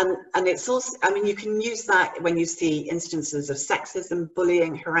 And it's also, I mean, you can use that when you see instances of sexism,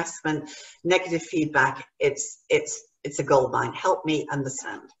 bullying, harassment, negative feedback. It's a goldmine. Help me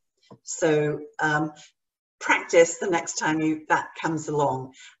understand. So practice the next time that comes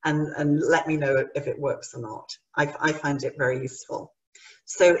along, and let me know if it works or not. I find it very useful.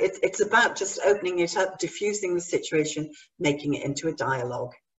 So it's about just opening it up, diffusing the situation, making it into a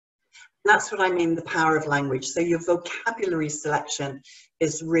dialogue. That's what I mean, the power of language. So your vocabulary selection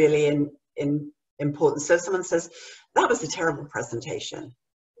is really important. So someone says, that was a terrible presentation.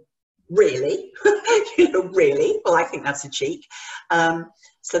 Really? You know, really? Well, I think that's a cheek.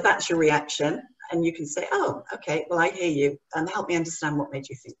 So that's your reaction. And you can say, oh, okay, well, I hear you. And help me understand what made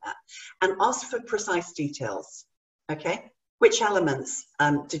you think that. And ask for precise details, okay? Which elements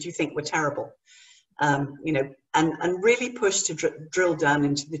did you think were terrible? You know, and really push to drill down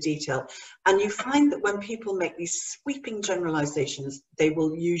into the detail. And you find that when people make these sweeping generalizations, they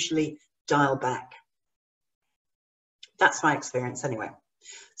will usually dial back. That's my experience anyway.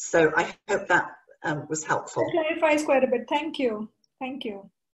 So I hope that was helpful. That clarifies quite a bit. Thank you. Thank you.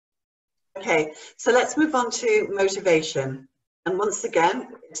 Okay, so let's move on to motivation. And once again,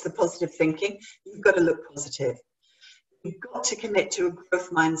 it's the positive thinking. You've got to look positive. You've got to commit to a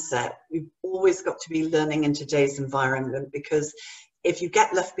growth mindset. You've always got to be learning in today's environment, because if you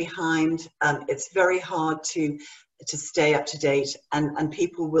get left behind, it's very hard to stay up to date, and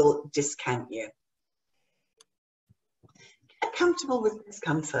people will discount you. Get comfortable with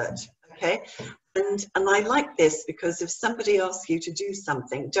discomfort, okay? And I like this, because if somebody asks you to do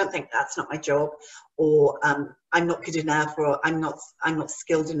something, don't think that's not my job, or I'm not good enough, or I'm not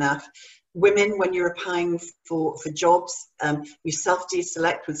skilled enough. Women, when you're applying for jobs, you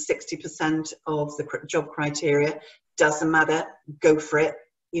self-deselect with 60% of the job criteria. Doesn't matter, go for it.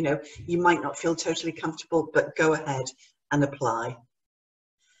 You know, you might not feel totally comfortable, but go ahead and apply.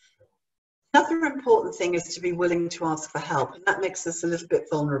 Another important thing is to be willing to ask for help, and that makes us a little bit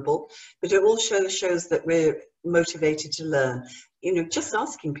vulnerable, but it also shows that we're motivated to learn. You know, just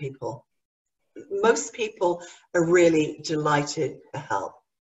asking people. Most people are really delighted to help.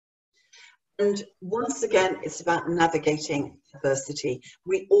 And once again, it's about navigating adversity.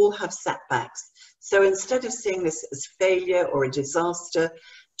 We all have setbacks. So instead of seeing this as failure or a disaster,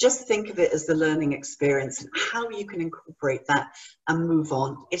 just think of it as the learning experience and how you can incorporate that and move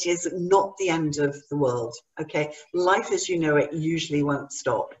on. It is not the end of the world, okay? Life as you know it usually won't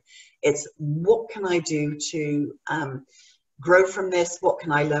stop. It's what can I do to grow from this? What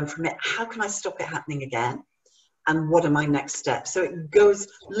can I learn from it? How can I stop it happening again? And what are my next steps? So it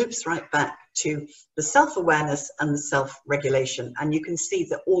loops right back to the self-awareness and the self-regulation. And you can see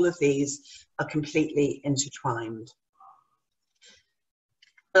that all of these are completely intertwined.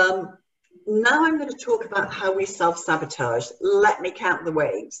 Now I'm going to talk about how we self-sabotage. Let me count the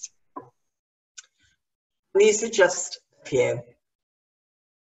ways. These are just a few.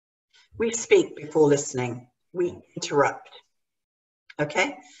 We speak before listening. We interrupt.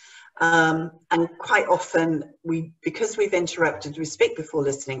 Okay? And quite often, because we've interrupted, we speak before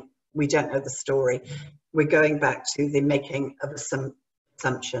listening, we don't know the story. We're going back to the making of some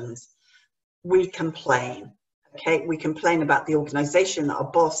assumptions. We complain, okay? We complain about the organization, our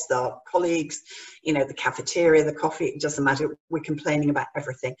boss, our colleagues, you know, the cafeteria, the coffee, it doesn't matter. We're complaining about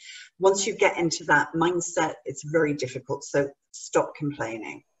everything. Once you get into that mindset, it's very difficult, so stop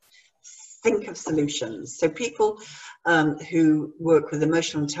complaining. Think of solutions. So people who work with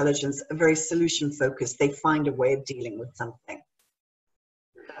emotional intelligence are very solution focused. They find a way of dealing with something.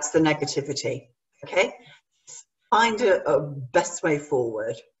 That's the negativity, okay? Find a best way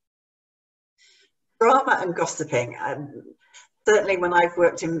forward. Drama and gossiping. Certainly when I've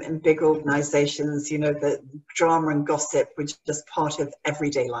worked in big organizations, you know, the drama and gossip were just part of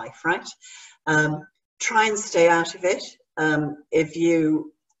everyday life, right? Try and stay out of it. If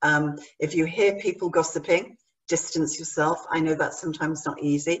you hear people gossiping, distance yourself. I know that's sometimes not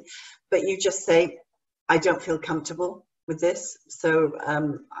easy, but you just say, I don't feel comfortable with this, so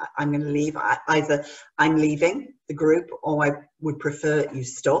I'm going to leave. Either I'm leaving the group, or I would prefer you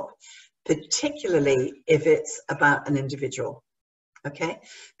stop, particularly if it's about an individual, okay?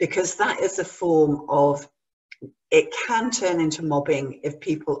 Because that is a form of, it can turn into mobbing if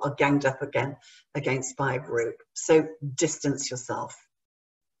people are ganged up against by a group. So distance yourself.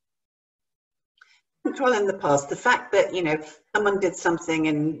 Control in the past. The fact that, you know, someone did something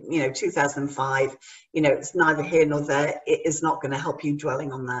in, you know, 2005, you know, it's neither here nor there. It is not going to help you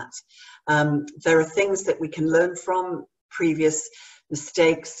dwelling on that. There are things that we can learn from previous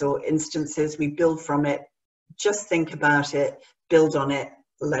mistakes or instances, we build from it. Just think about it, build on it,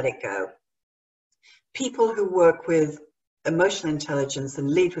 let it go. People who work with emotional intelligence and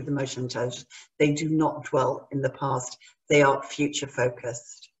lead with emotional intelligence, they do not dwell in the past. They are future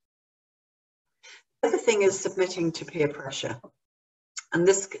focused. The other thing is submitting to peer pressure. And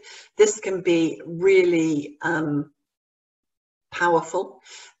this can be really powerful,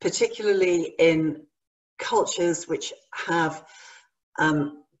 particularly in cultures which have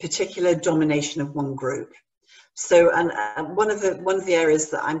particular domination of one group. So, and one of the areas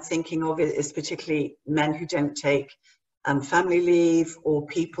that I'm thinking of is particularly men who don't take family leave, or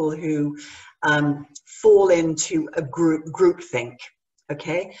people who fall into a groupthink.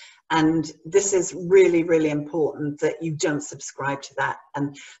 Okay, and this is really, really important that you don't subscribe to that.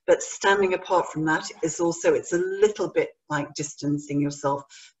 But standing apart from that is also, it's a little bit like distancing yourself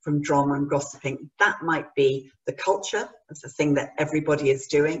from drama and gossiping. That might be the culture of the thing that everybody is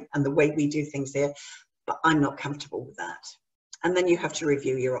doing and the way we do things here, but I'm not comfortable with that. And then you have to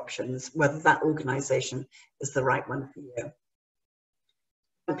review your options, whether that organization is the right one for you.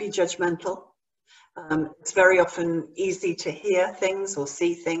 Don't be judgmental. It's very often easy to hear things or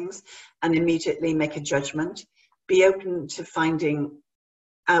see things and immediately make a judgment. Be open to finding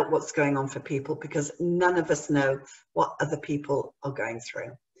out what's going on for people, because none of us know what other people are going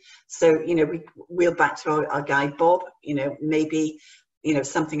through. So, you know, we'll back to our guy Bob. You know, maybe, you know,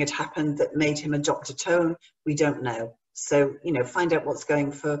 something had happened that made him adopt a tone. We don't know. So, you know, find out what's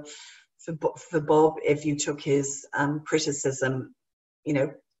going for Bob. If you took his criticism, you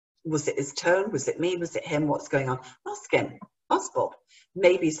know, was it his tone? Was it me? Was it him? What's going on? Ask him. Ask Bob.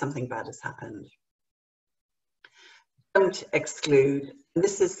 Maybe something bad has happened. Don't exclude. And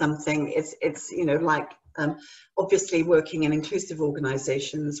this is something, it's you know, like obviously working in inclusive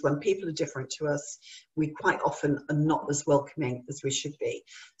organizations, when people are different to us, we quite often are not as welcoming as we should be.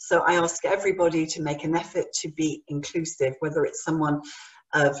 So I ask everybody to make an effort to be inclusive, whether it's someone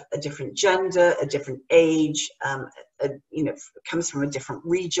of a different gender, a different age, you know, comes from a different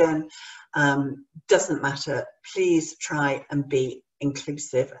region, doesn't matter. Please try and be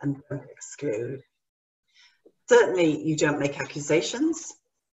inclusive and don't exclude. Certainly you don't make accusations.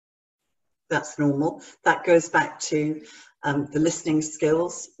 That's normal. That goes back to the listening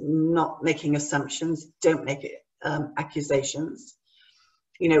skills, not making assumptions, don't make accusations.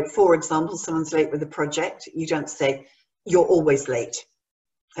 You know, for example, someone's late with a project, you don't say, you're always late.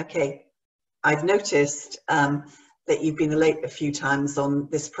 Okay, I've noticed that you've been late a few times on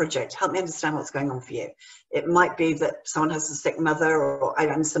this project. Help me understand what's going on for you. It might be that someone has a sick mother, or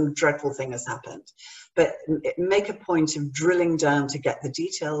and some dreadful thing has happened. But make a point of drilling down to get the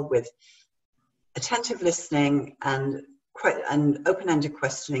detail with attentive listening and open-ended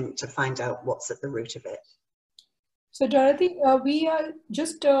questioning to find out what's at the root of it. So Dorothy, we are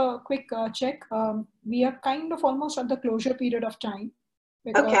just a quick check. We are kind of almost at the closure period of time.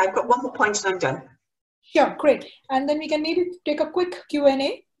 Okay, I've got one more point and I'm done. Sure, great. And then we can maybe take a quick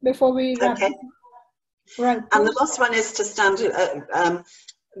Q&A before we wrap up. Right. And the last one is to stand,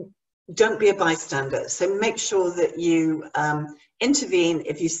 don't be a bystander. So make sure that you intervene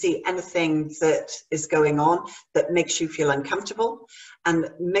if you see anything that is going on that makes you feel uncomfortable, and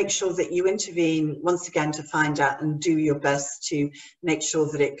make sure that you intervene once again to find out and do your best to make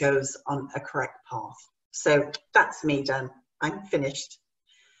sure that it goes on a correct path. So that's me done. I'm finished.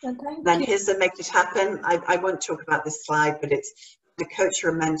 Well, then here's the make it happen. I won't talk about this slide, but it's the coach or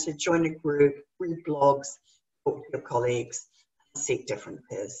a mentor, join a group, read blogs, talk to your colleagues, and seek different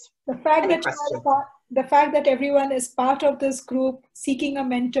peers. The fact that everyone is part of this group, seeking a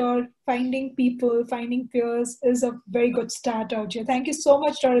mentor, finding people, finding peers is a very good start out here. Thank you so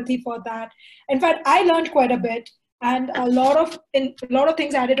much, Dorothy, for that. In fact, I learned quite a bit, and a lot of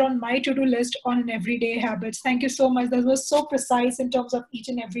things added on my to-do list on everyday habits. Thank you so much. That was so precise in terms of each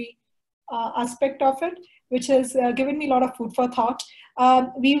and every aspect of it, which has given me a lot of food for thought.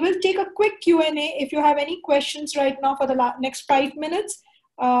 We will take a quick Q&A. If you have any questions right now for the next 5 minutes,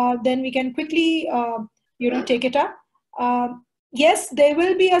 then we can quickly, take it up. Yes, there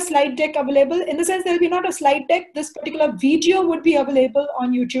will be a slide deck available. In the sense, there will be not a slide deck. This particular video would be available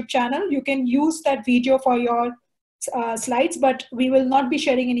on YouTube channel. You can use that video for your slides, but we will not be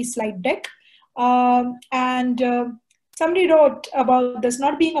sharing any slide deck. Somebody wrote about this,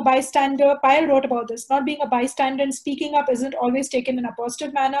 not being a bystander. Payal wrote about this, not being a bystander and speaking up isn't always taken in a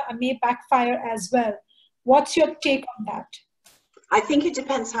positive manner and may backfire as well. What's your take on that? I think it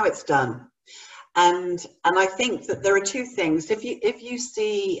depends how it's done. And I think that there are two things. If you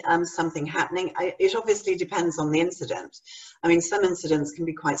see something happening, it obviously depends on the incident. I mean, some incidents can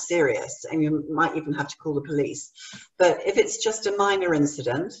be quite serious, and you might even have to call the police. But if it's just a minor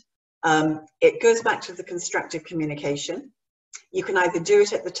incident, it goes back to the constructive communication. You can either do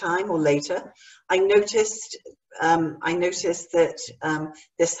it at the time or later. I noticed that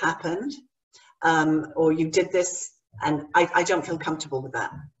this happened, or you did this, and I don't feel comfortable with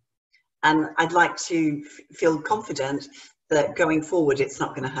that. And I'd like to feel confident that going forward, it's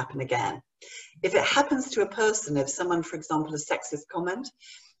not going to happen again. If it happens to a person, if someone, for example, a sexist comment,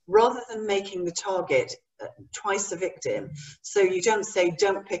 rather than making the target twice a victim, so you don't say,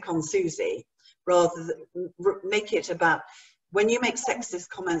 don't pick on Susie, rather make it about, when you make sexist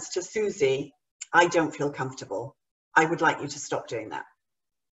comments to Susie, I don't feel comfortable. I would like you to stop doing that.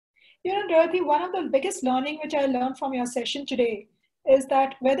 You know, Dorothy, one of the biggest learning which I learned from your session today is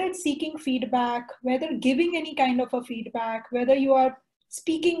that whether it's seeking feedback, whether giving any kind of a feedback, whether you are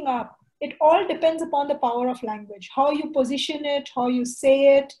speaking up, it all depends upon the power of language, how you position it, how you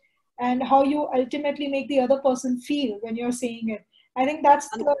say it, and how you ultimately make the other person feel when you're saying it. I think that's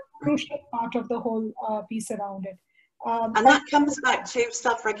the crucial part of the whole piece around it. And that comes back to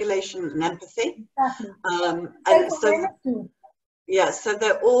self-regulation and empathy. Exactly. And so, yeah, so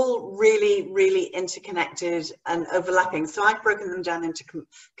they're all really, really interconnected and overlapping. So I've broken them down into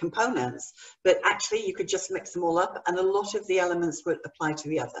components, but actually you could just mix them all up, and a lot of the elements would apply to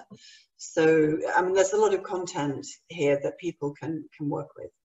the other. So I mean, there's a lot of content here that people can work with.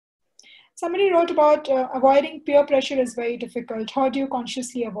 Somebody wrote about avoiding peer pressure is very difficult. How do you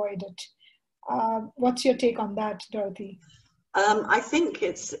consciously avoid it? What's your take on that, Dorothy? I think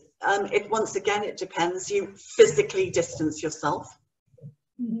once again, it depends. You physically distance yourself.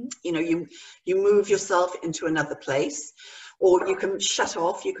 Mm-hmm. You know, you move yourself into another place, or you can shut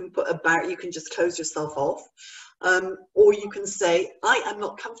off. You can put a barrier. You can just close yourself off, or you can say, I am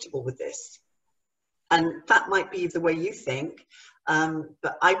not comfortable with this, and that might be the way you think.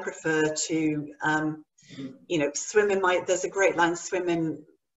 But I prefer to, you know, swim in my. There's a great line: swim in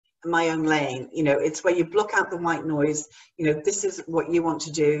my own lane. You know, it's where you block out the white noise. You know, this is what you want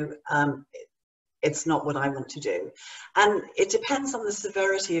to do. It's not what I want to do. And it depends on the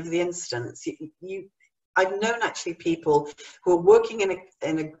severity of the instance. I've known actually people who are working in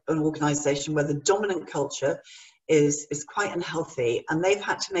an organization where the dominant culture is quite unhealthy, and they've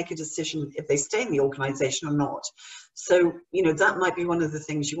had to make a decision if they stay in the organization or not. So, you know, that might be one of the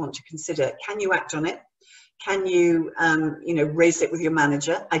things you want to consider. Can you act on it? Can you, you know, raise it with your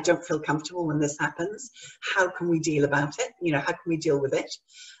manager? I don't feel comfortable when this happens. How can we deal about it? You know, how can we deal with it?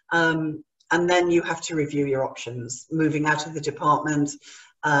 And then you have to review your options, moving out of the department,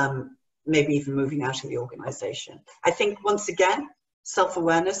 maybe even moving out of the organization. I think, once again,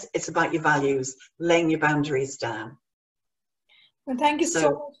 self-awareness, it's about your values, laying your boundaries down. Well, thank you so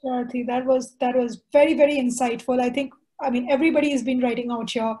much, Dorothy. That was very, very insightful. I mean, everybody has been writing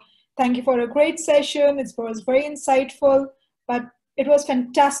out here. Thank you for a great session. It was very insightful, but it was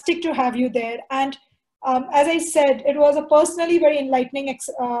fantastic to have you there. And as I said, it was a personally very enlightening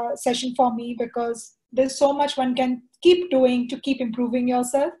session for me, because there's so much one can keep doing to keep improving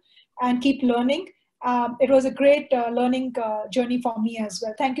yourself and keep learning. It was a great learning journey for me as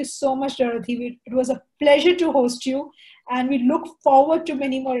well. Thank you so much, Dorothy. It was a pleasure to host you, and we look forward to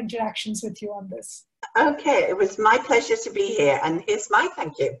many more interactions with you on this. Okay, it was my pleasure to be here, and here's my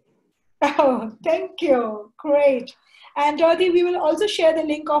thank you. Oh, thank you. Great. And Dorothy, we will also share the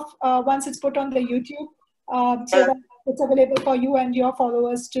link of once it's put on the YouTube, so that it's available for you and your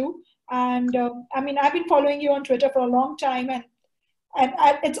followers too. And I mean, I've been following you on Twitter for a long time, and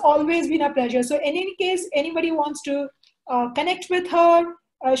it's always been a pleasure. So in any case, anybody wants to connect with her,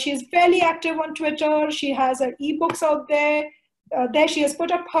 she's fairly active on Twitter. She has her ebooks out there. There she has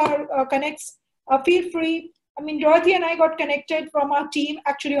put up her connects. Feel free. I mean, Dorothy and I got connected from our team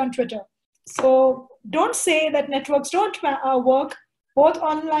actually on Twitter. So don't say that networks don't work. Both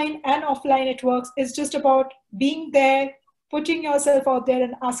online and offline it works. It's just about being there, putting yourself out there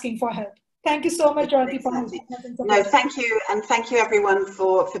and asking for help. Thank you so much, Dorothy. Exactly. No, thank you. And thank you everyone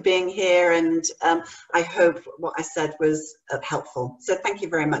for being here. And I hope what I said was helpful. So thank you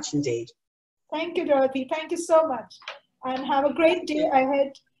very much indeed. Thank you, Dorothy. Thank you so much. And have a great day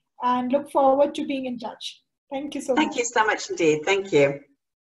ahead, and look forward to being in touch. Thank you so much. Thank you so much indeed. Thank you.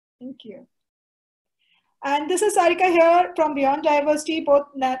 Thank you. And this is Sarika here from Beyond Diversity. Both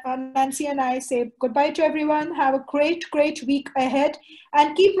Nancy and I say goodbye to everyone. Have a great, great week ahead.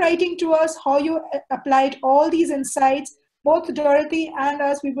 And keep writing to us how you applied all these insights. Both Dorothy and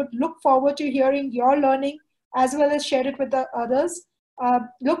us, we would look forward to hearing your learning as well as share it with the others.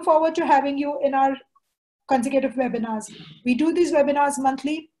 Look forward to having you in our consecutive webinars. We do these webinars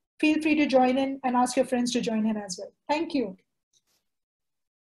monthly. Feel free to join in and ask your friends to join in as well. Thank you.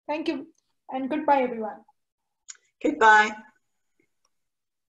 Thank you, and goodbye, everyone. Goodbye.